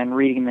news again and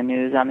reading the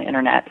news on the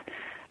internet.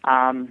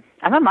 I'm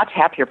a much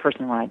happier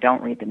person when I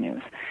don't read the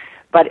news,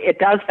 but it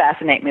does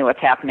fascinate me what's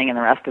happening in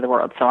the rest of the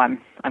world, so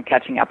I'm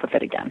catching up with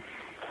it again.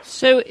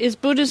 So is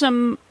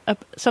Buddhism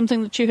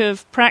something that you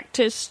have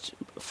practiced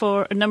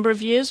for a number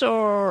of years,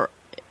 or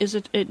is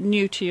it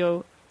new to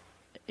you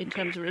in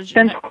terms of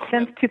religion?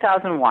 Since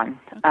 2001.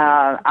 Okay.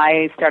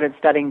 I started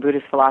studying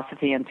Buddhist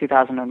philosophy in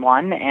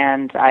 2001,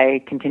 and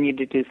I continue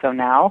to do so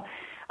now.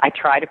 I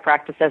try to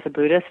practice as a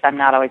Buddhist. I'm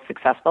not always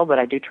successful, but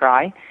I do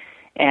try.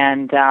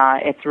 And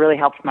it's really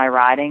helped my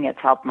writing. It's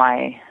helped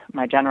my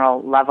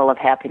general level of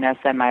happiness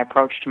and my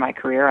approach to my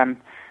career. I'm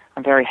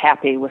very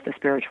happy with the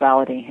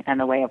spirituality and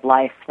the way of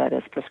life that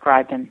is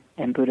prescribed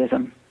in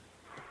Buddhism.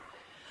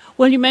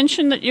 Well, you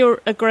mentioned that you're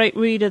a great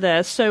reader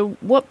there. So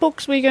what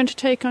books were you going to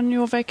take on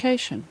your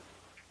vacation?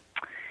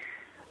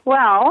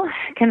 Well,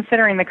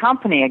 considering the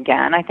company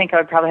again, I think I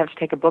would probably have to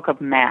take a book of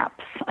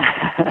maps,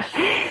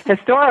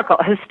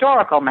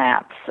 historical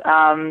maps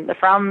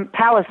from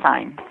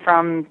Palestine,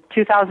 from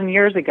 2,000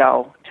 years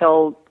ago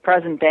till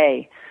present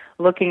day,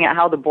 looking at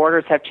how the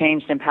borders have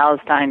changed in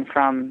Palestine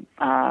from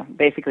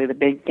basically the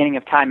beginning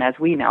of time as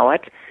we know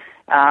it.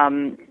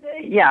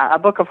 A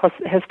book of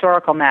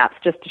historical maps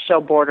just to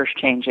show borders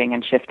changing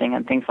and shifting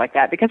and things like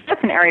that, because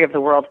that's an area of the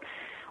world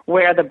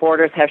where the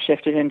borders have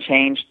shifted and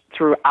changed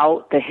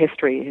throughout the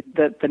history,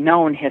 the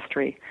known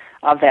history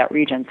of that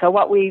region. So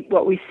what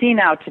we see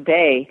now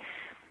today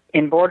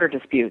in border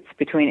disputes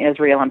between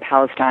Israel and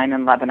Palestine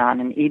and Lebanon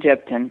and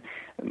Egypt, and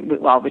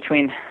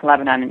between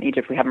Lebanon and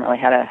Egypt we haven't really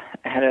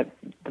had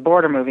the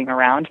border moving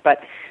around, but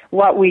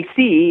what we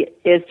see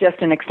is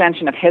just an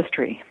extension of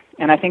history.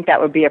 And I think that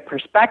would bring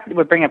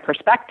a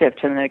perspective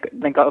to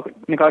the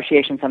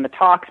negotiations and the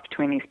talks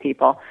between these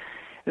people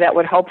that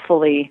would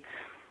hopefully,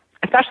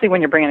 especially when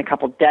you're bringing a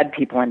couple dead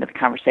people into the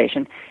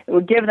conversation, it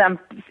would give them,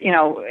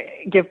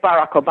 give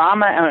Barack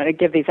Obama and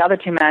give these other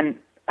two men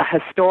a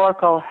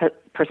historical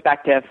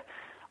perspective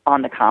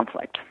on the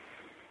conflict.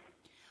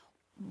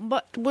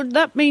 But would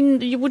that mean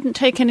that you wouldn't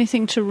take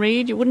anything to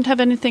read? You wouldn't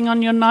have anything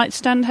on your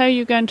nightstand? How are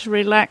you going to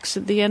relax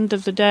at the end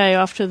of the day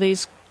after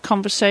these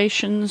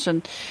conversations?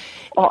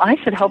 Well, I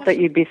should hope that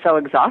you'd be so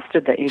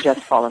exhausted that you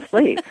just fall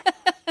asleep.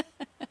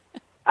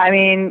 I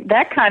mean,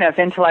 that kind of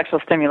intellectual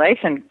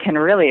stimulation can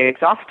really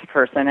exhaust a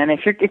person. And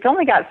if you've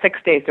only got 6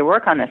 days to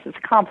work on this, it's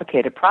a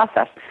complicated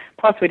process.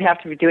 Plus, we'd have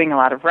to be doing a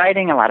lot of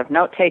writing, a lot of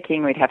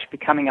note-taking. We'd have to be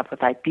coming up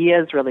with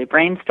ideas, really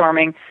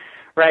brainstorming,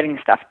 writing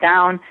stuff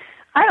down.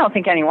 I don't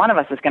think any one of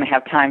us is going to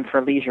have time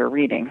for leisure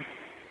reading.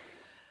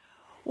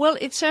 Well,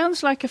 it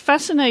sounds like a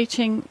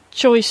fascinating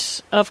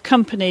choice of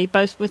company,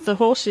 both with the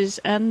horses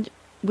and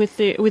with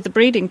the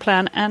breeding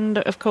plan, and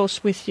of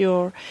course with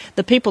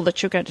the people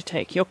that you're going to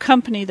take. Your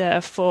company there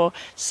for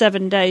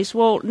 7 days.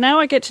 Well, now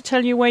I get to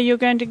tell you where you're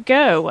going to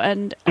go,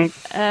 and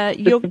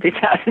you'll be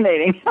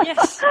fascinating.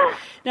 Yes.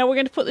 Now we're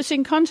going to put this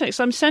in context.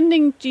 I'm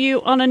sending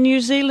you on a New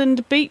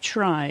Zealand beach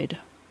ride.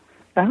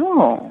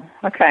 Oh,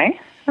 okay,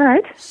 all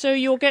right. So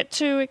you'll get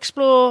to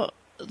explore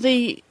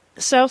the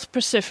South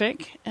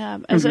Pacific.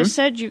 As I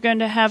said, you're going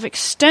to have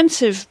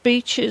extensive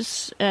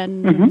beaches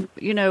and,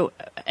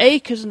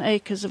 acres and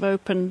acres of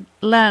open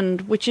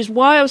land, which is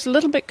why I was a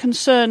little bit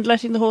concerned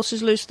letting the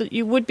horses loose that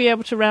you would be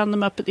able to round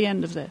them up at the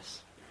end of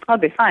this. I'll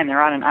be fine.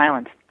 They're on an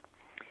island.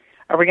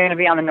 Are we going to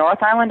be on the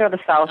North Island or the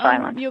South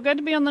Island? You're going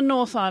to be on the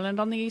North Island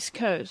on the East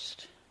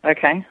Coast.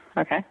 Okay.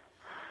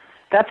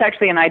 That's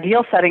actually an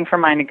ideal setting for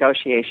my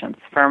negotiations,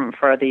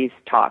 for these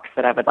talks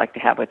that I would like to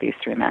have with these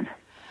three men.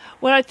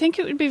 Well, I think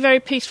it would be very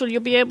peaceful.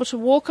 You'll be able to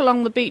walk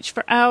along the beach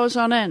for hours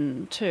on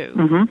end, too.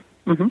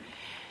 Mm-hmm.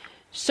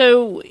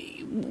 So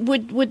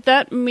would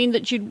that mean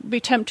that you'd be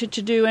tempted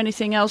to do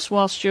anything else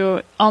whilst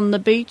you're on the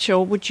beach?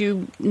 Or would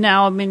you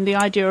now, the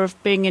idea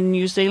of being in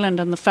New Zealand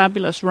and the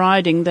fabulous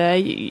riding there,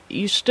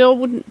 you still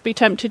wouldn't be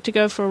tempted to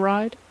go for a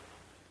ride?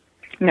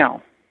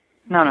 No.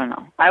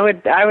 I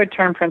would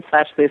turn Prince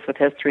Thatch loose with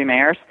his three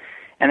mares,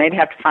 and they'd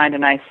have to find a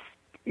nice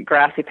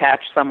grassy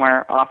patch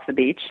somewhere off the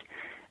beach.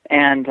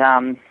 And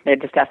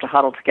they'd just have to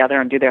huddle together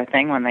and do their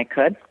thing when they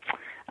could.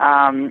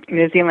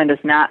 New Zealand is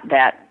not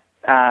that,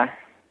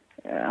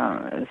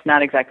 it's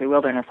not exactly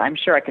wilderness. I'm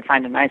sure I could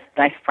find a nice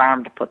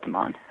farm to put them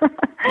on.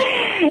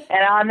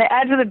 And on the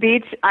edge of the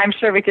beach, I'm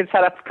sure we could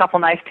set up a couple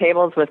nice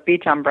tables with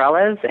beach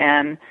umbrellas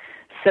and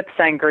sip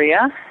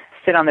sangria,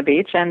 sit on the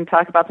beach, and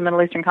talk about the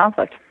Middle Eastern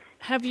conflict.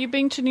 Have you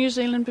been to New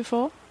Zealand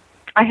before?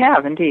 I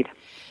have, indeed.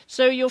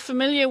 So you're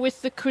familiar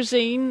with the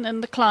cuisine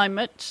and the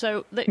climate,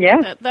 so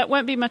that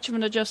won't be much of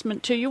an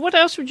adjustment to you. What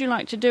else would you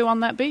like to do on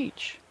that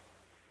beach?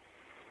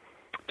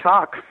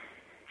 Talk.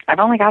 I've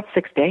only got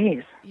 6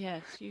 days.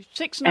 Yes,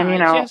 6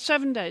 nights. And,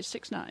 7 days,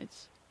 6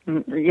 nights.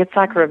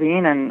 Yitzhak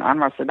Rabin and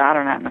Anwar Sadat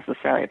are not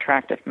necessarily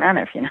attractive men,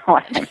 if you know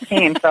what I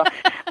mean. So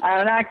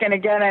I'm not going to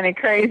get any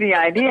crazy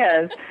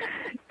ideas.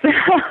 So,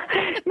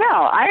 no,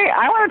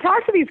 I want to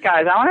talk to these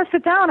guys. I want to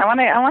sit down. I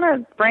want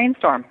to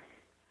brainstorm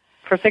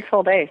for 6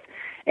 whole days.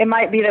 It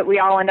might be that we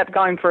all end up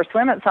going for a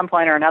swim at some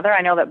point or another.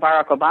 I know that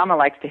Barack Obama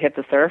likes to hit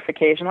the surf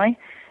occasionally.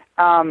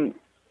 And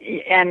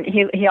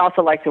he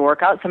also likes to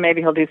work out, so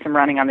maybe he'll do some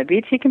running on the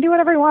beach. He can do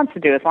whatever he wants to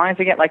do as long as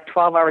we get like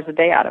 12 hours a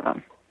day out of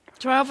him.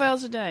 12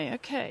 hours a day,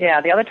 okay.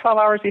 Yeah, the other 12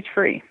 hours he's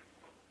free.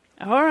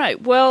 All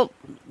right. Well,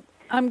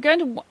 I'm going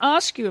to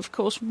ask you, of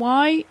course,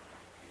 why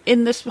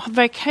in this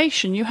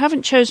vacation you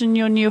haven't chosen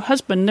your new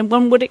husband than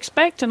one would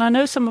expect. And I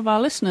know some of our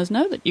listeners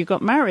know that you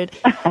got married,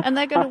 and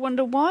they're going to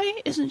wonder, why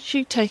isn't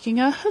she taking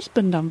her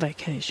husband on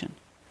vacation?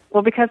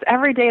 Well, because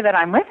every day that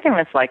I'm with him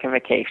is like a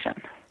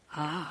vacation.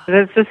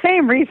 It's the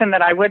same reason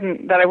that I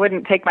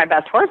wouldn't take my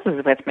best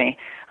horses with me.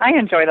 I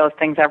enjoy those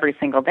things every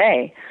single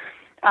day.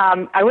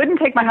 I wouldn't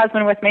take my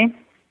husband with me,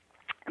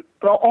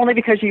 well, only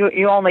because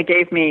you only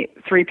gave me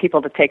 3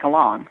 people to take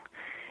along.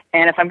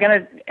 And if I'm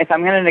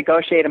gonna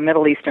negotiate a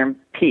Middle Eastern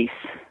peace,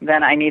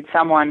 then I need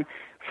someone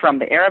from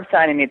the Arab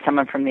side, I need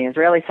someone from the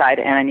Israeli side,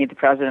 and I need the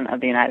President of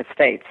the United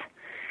States.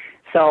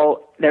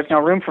 So there's no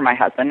room for my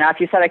husband. Now,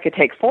 if you said I could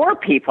take 4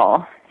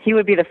 people, he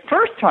would be the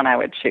first one I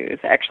would choose,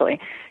 actually.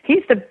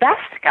 He's the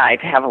best guy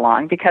to have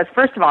along because,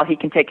 first of all, he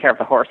can take care of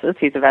the horses.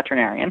 He's a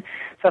veterinarian.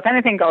 So if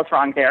anything goes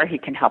wrong there, he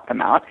can help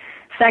them out.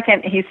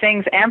 Second, he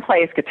sings and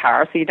plays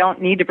guitar, so you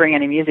don't need to bring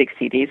any music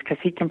CDs because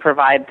he can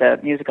provide the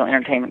musical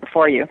entertainment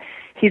for you.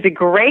 He's a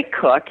great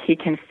cook. He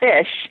can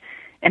fish,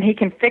 and he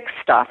can fix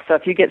stuff. So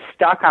if you get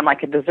stuck on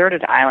like a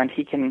deserted island,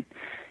 he can,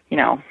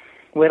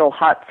 whittle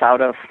huts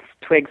out of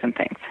twigs and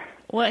things.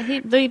 Well,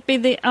 he'd be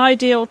the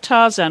ideal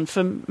Tarzan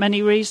for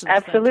many reasons.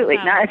 Absolutely.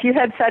 Now, if you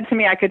had said to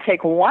me I could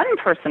take one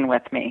person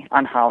with me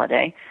on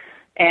holiday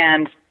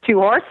and 2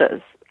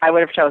 horses, I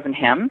would have chosen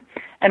him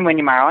and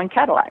Winnie Morrow and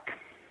Cadillac.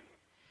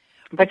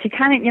 But you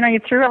kind of, you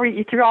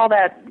threw all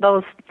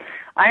those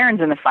irons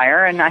in the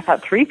fire, and I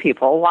thought 3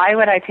 people. Why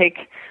would I take?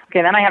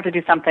 Okay, then I have to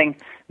do something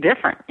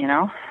different,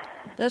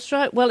 That's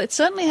right. Well, it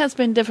certainly has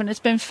been different. It's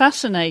been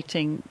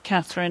fascinating,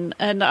 Catherine,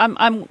 and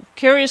I'm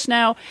curious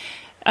now.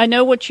 I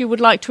know what you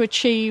would like to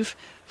achieve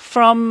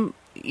from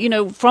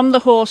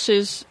the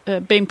horses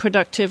being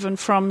productive and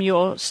from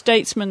your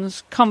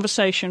statesman's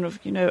conversation of,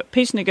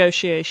 peace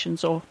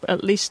negotiations or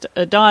at least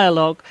a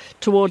dialogue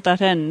toward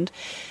that end.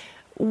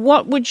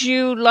 What would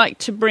you like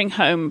to bring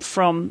home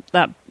from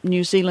that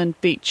New Zealand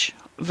beach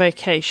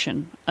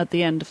vacation at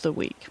the end of the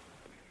week?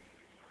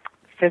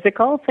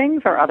 Physical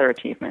things or other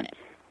achievements?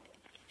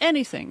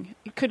 anything.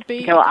 It could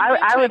be. Okay, well,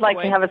 I would like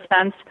to have a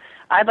sense.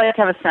 I'd like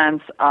to have a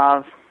sense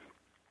of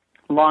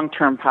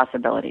long-term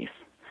possibilities.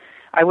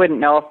 I wouldn't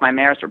know if my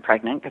mares were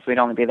pregnant because we'd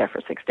only be there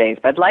for 6 days,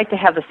 but I'd like to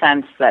have the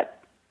sense that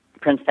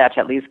Prince Thatch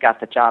at least got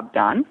the job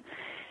done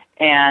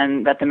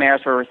and that the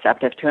mares were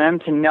receptive to him,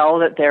 to know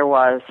that there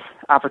was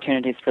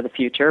opportunities for the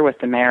future with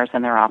the mares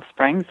and their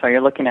offspring. So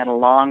you're looking at a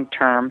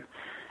long-term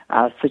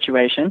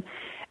situation.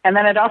 And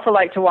then I'd also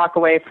like to walk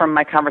away from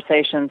my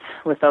conversations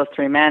with those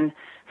three men,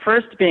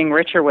 first being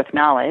richer with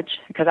knowledge,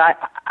 because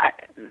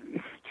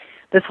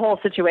this whole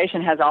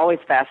situation has always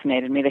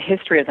fascinated me. The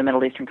history of the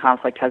Middle Eastern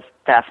conflict has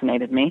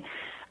fascinated me.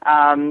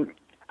 That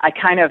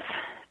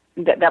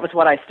was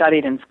what I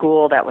studied in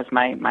school. That was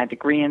my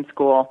degree in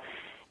school.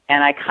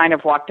 And I kind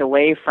of walked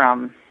away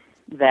from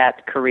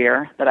that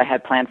career that I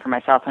had planned for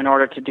myself in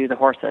order to do the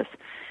horses.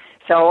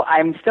 So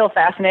I'm still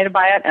fascinated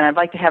by it, and I'd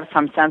like to have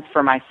some sense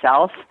for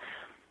myself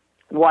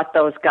what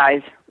those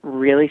guys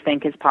really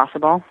think is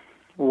possible,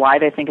 why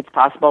they think it's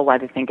possible, why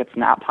they think it's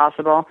not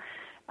possible.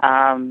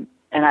 And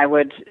I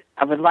would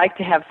like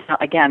to have,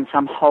 again,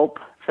 some hope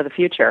for the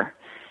future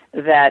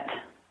that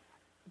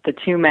the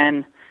two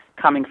men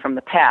coming from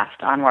the past,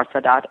 Anwar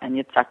Sadat and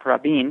Yitzhak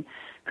Rabin,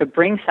 could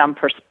bring some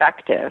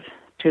perspective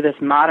to this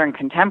modern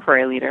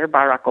contemporary leader,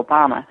 Barack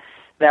Obama,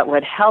 that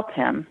would help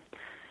him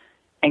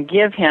and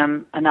give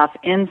him enough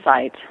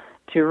insight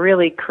to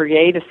really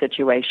create a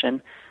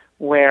situation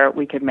where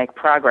we could make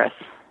progress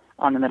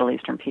on the Middle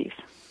Eastern peace.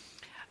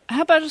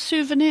 How about a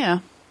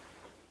souvenir?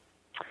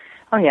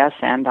 Oh yeah, a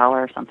sand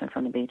dollar or something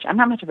from the beach. I'm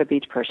not much of a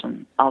beach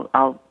person.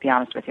 I'll be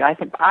honest with you.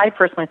 I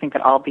personally think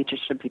that all beaches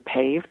should be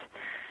paved.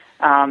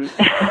 I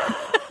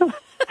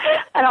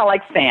don't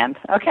like sand.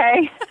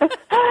 Okay,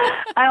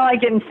 I don't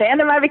like getting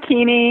sand in my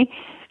bikini.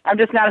 I'm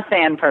just not a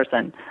sand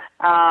person.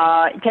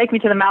 Take me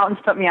to the mountains,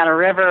 put me on a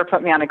river,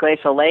 put me on a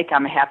glacial lake.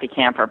 I'm a happy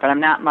camper, but I'm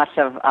not much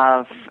of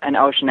an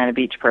ocean and a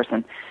beach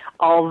person.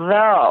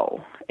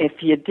 Although,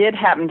 if you did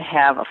happen to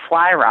have a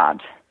fly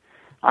rod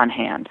on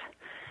hand,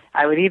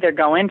 I would either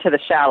go into the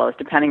shallows,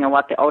 depending on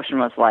what the ocean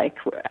was like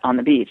on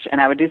the beach,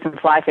 and I would do some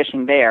fly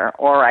fishing there,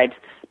 or I'd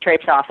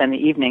traipse off in the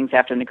evenings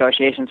after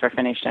negotiations were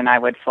finished, and I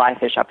would fly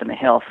fish up in the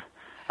hills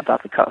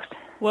above the coast.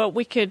 Well,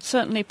 we could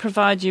certainly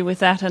provide you with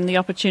that and the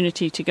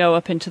opportunity to go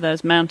up into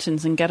those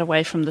mountains and get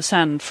away from the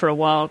sand for a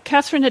while.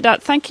 Catherine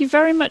Haddad, thank you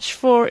very much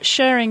for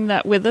sharing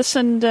that with us,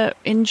 and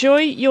enjoy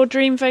your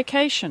dream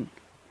vacation.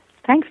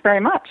 Thanks very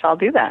much. I'll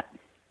do that.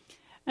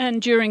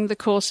 And during the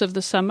course of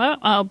the summer,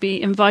 I'll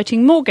be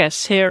inviting more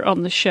guests here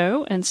on the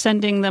show and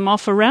sending them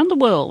off around the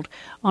world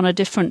on a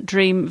different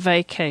dream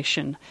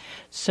vacation.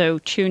 So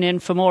tune in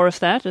for more of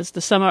that as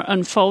the summer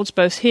unfolds,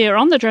 both here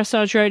on the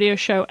Dressage Radio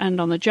Show and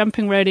on the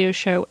Jumping Radio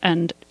Show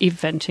and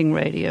Eventing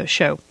Radio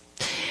Show.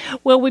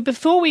 Well,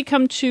 before we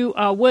come to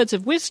our Words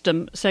of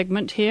Wisdom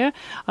segment here,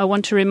 I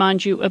want to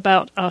remind you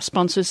about our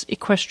sponsors,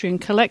 Equestrian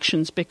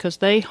Collections, because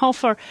they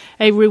offer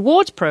a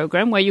rewards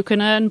program where you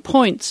can earn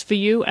points for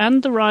you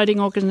and the riding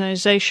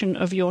organisation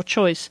of your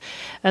choice.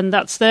 And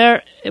that's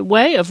their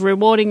way of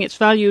rewarding its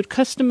valued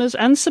customers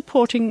and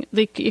supporting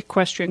the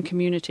equestrian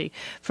community.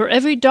 For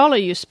every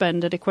 $1 you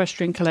spend at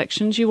Equestrian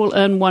Collections, you will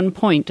earn 1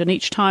 point. And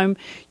each time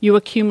you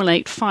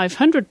accumulate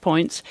 500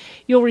 points,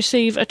 you'll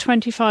receive a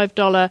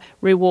 $25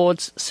 reward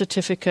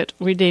certificate,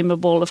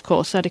 redeemable, of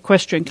course, at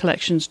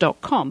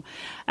equestriancollections.com.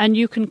 And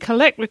you can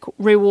collect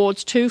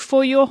rewards, too,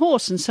 for your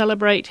horse and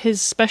celebrate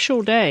his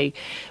special day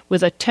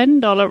with a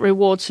 $10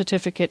 reward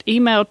certificate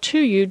emailed to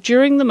you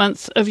during the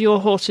month of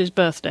your horse's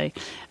birthday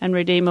and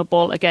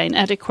redeemable, again,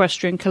 at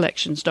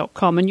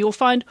equestriancollections.com. And you'll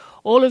find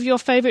all of your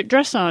favourite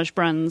dressage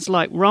brands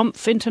like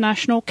Rumpf,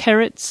 International,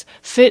 Kerritts,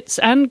 Fitz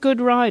and Good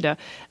Rider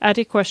at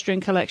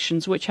Equestrian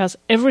Collections, which has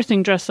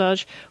everything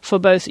dressage for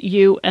both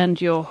you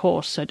and your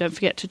horse. So don't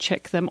forget to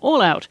check them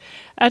all out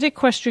at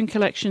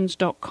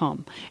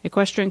equestriancollections.com.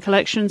 Equestrian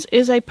Collections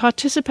is a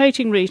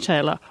participating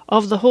retailer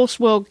of the Horse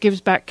World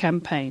Gives Back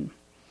campaign.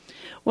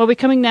 Well, we're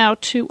coming now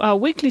to our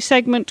weekly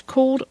segment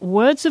called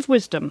Words of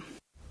Wisdom.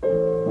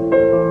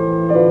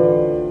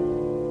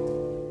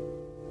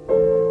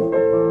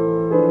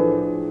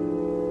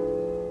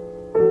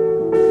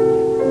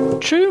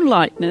 True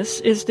lightness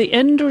is the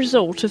end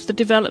result of the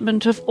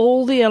development of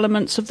all the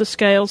elements of the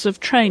scales of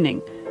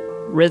training: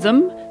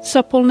 rhythm,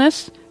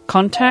 suppleness,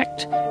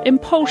 contact,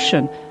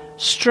 impulsion,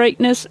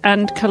 straightness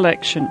and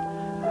collection.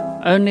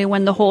 Only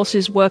when the horse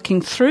is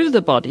working through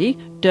the body,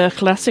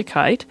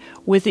 Durchlässigkeit,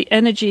 with the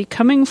energy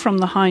coming from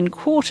the hind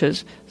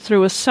quarters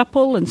through a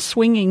supple and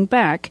swinging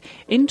back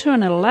into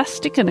an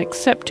elastic and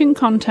accepting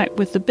contact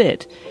with the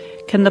bit,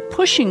 can the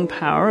pushing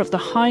power of the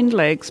hind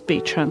legs be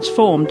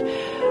transformed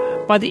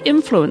by the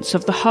influence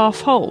of the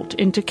half-hold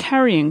into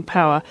carrying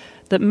power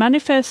that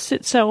manifests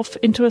itself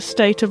into a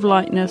state of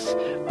lightness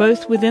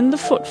both within the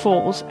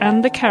footfalls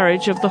and the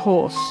carriage of the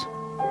horse.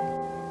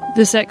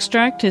 This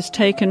extract is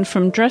taken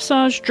from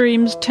Dressage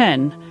Dreams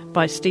 10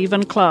 by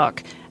Stephen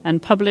Clark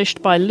and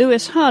published by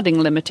Lewis Harding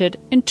Limited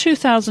in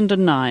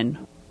 2009.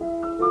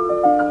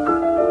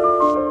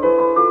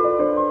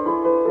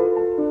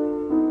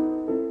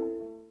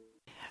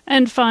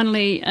 And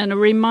finally, a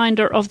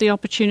reminder of the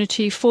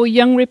opportunity for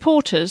young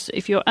reporters.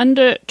 If you're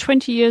under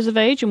 20 years of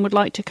age and would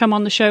like to come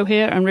on the show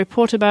here and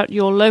report about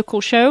your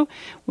local show,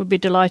 we'd be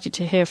delighted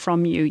to hear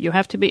from you. You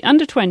have to be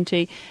under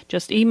 20.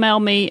 Just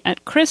email me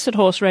at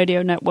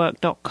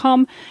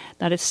chris@horseradionetwork.com.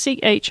 That is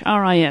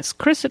CHRIS,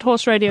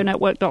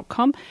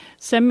 chris@horseradionetwork.com.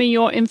 Send me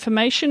your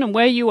information and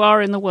where you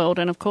are in the world.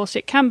 And, of course,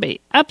 it can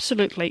be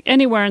absolutely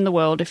anywhere in the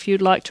world if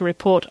you'd like to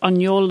report on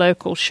your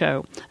local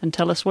show and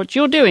tell us what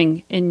you're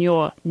doing in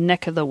your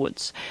neck of the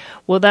woods.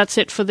 Well, that's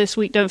it for this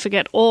week. Don't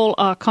forget all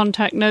our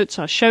contact notes,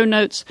 our show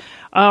notes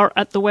are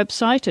at the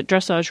website at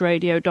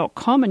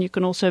dressageradio.com, and you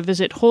can also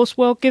visit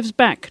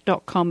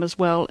horseworldgivesback.com as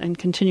well and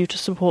continue to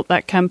support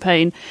that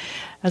campaign.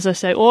 As I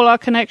say, all our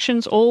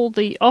connections, all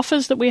the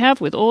offers that we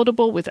have with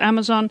Audible, with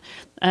Amazon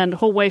and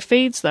Hallway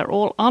Feeds, they're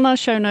all on our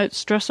show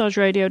notes,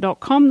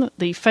 dressageradio.com.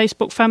 The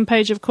Facebook fan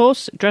page, of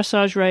course,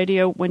 Dressage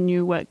Radio. When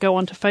you go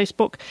onto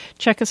Facebook,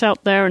 check us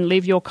out there and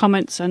leave your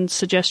comments and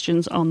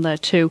suggestions on there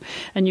too.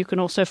 And you can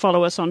also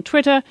follow us on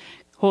Twitter,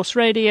 Horse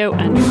Radio,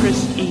 and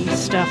Chris E.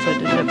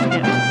 Stafford. And don't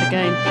forget,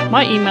 again,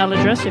 my email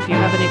address, if you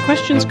have any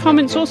questions,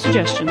 comments or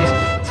suggestions,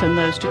 send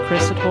those to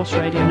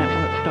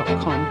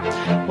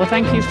chris@horseradionetwork.com. Well,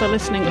 thank you for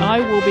listening. I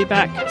will be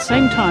back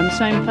same time,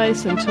 same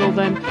place. Until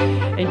then,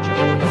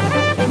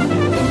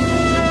 enjoy.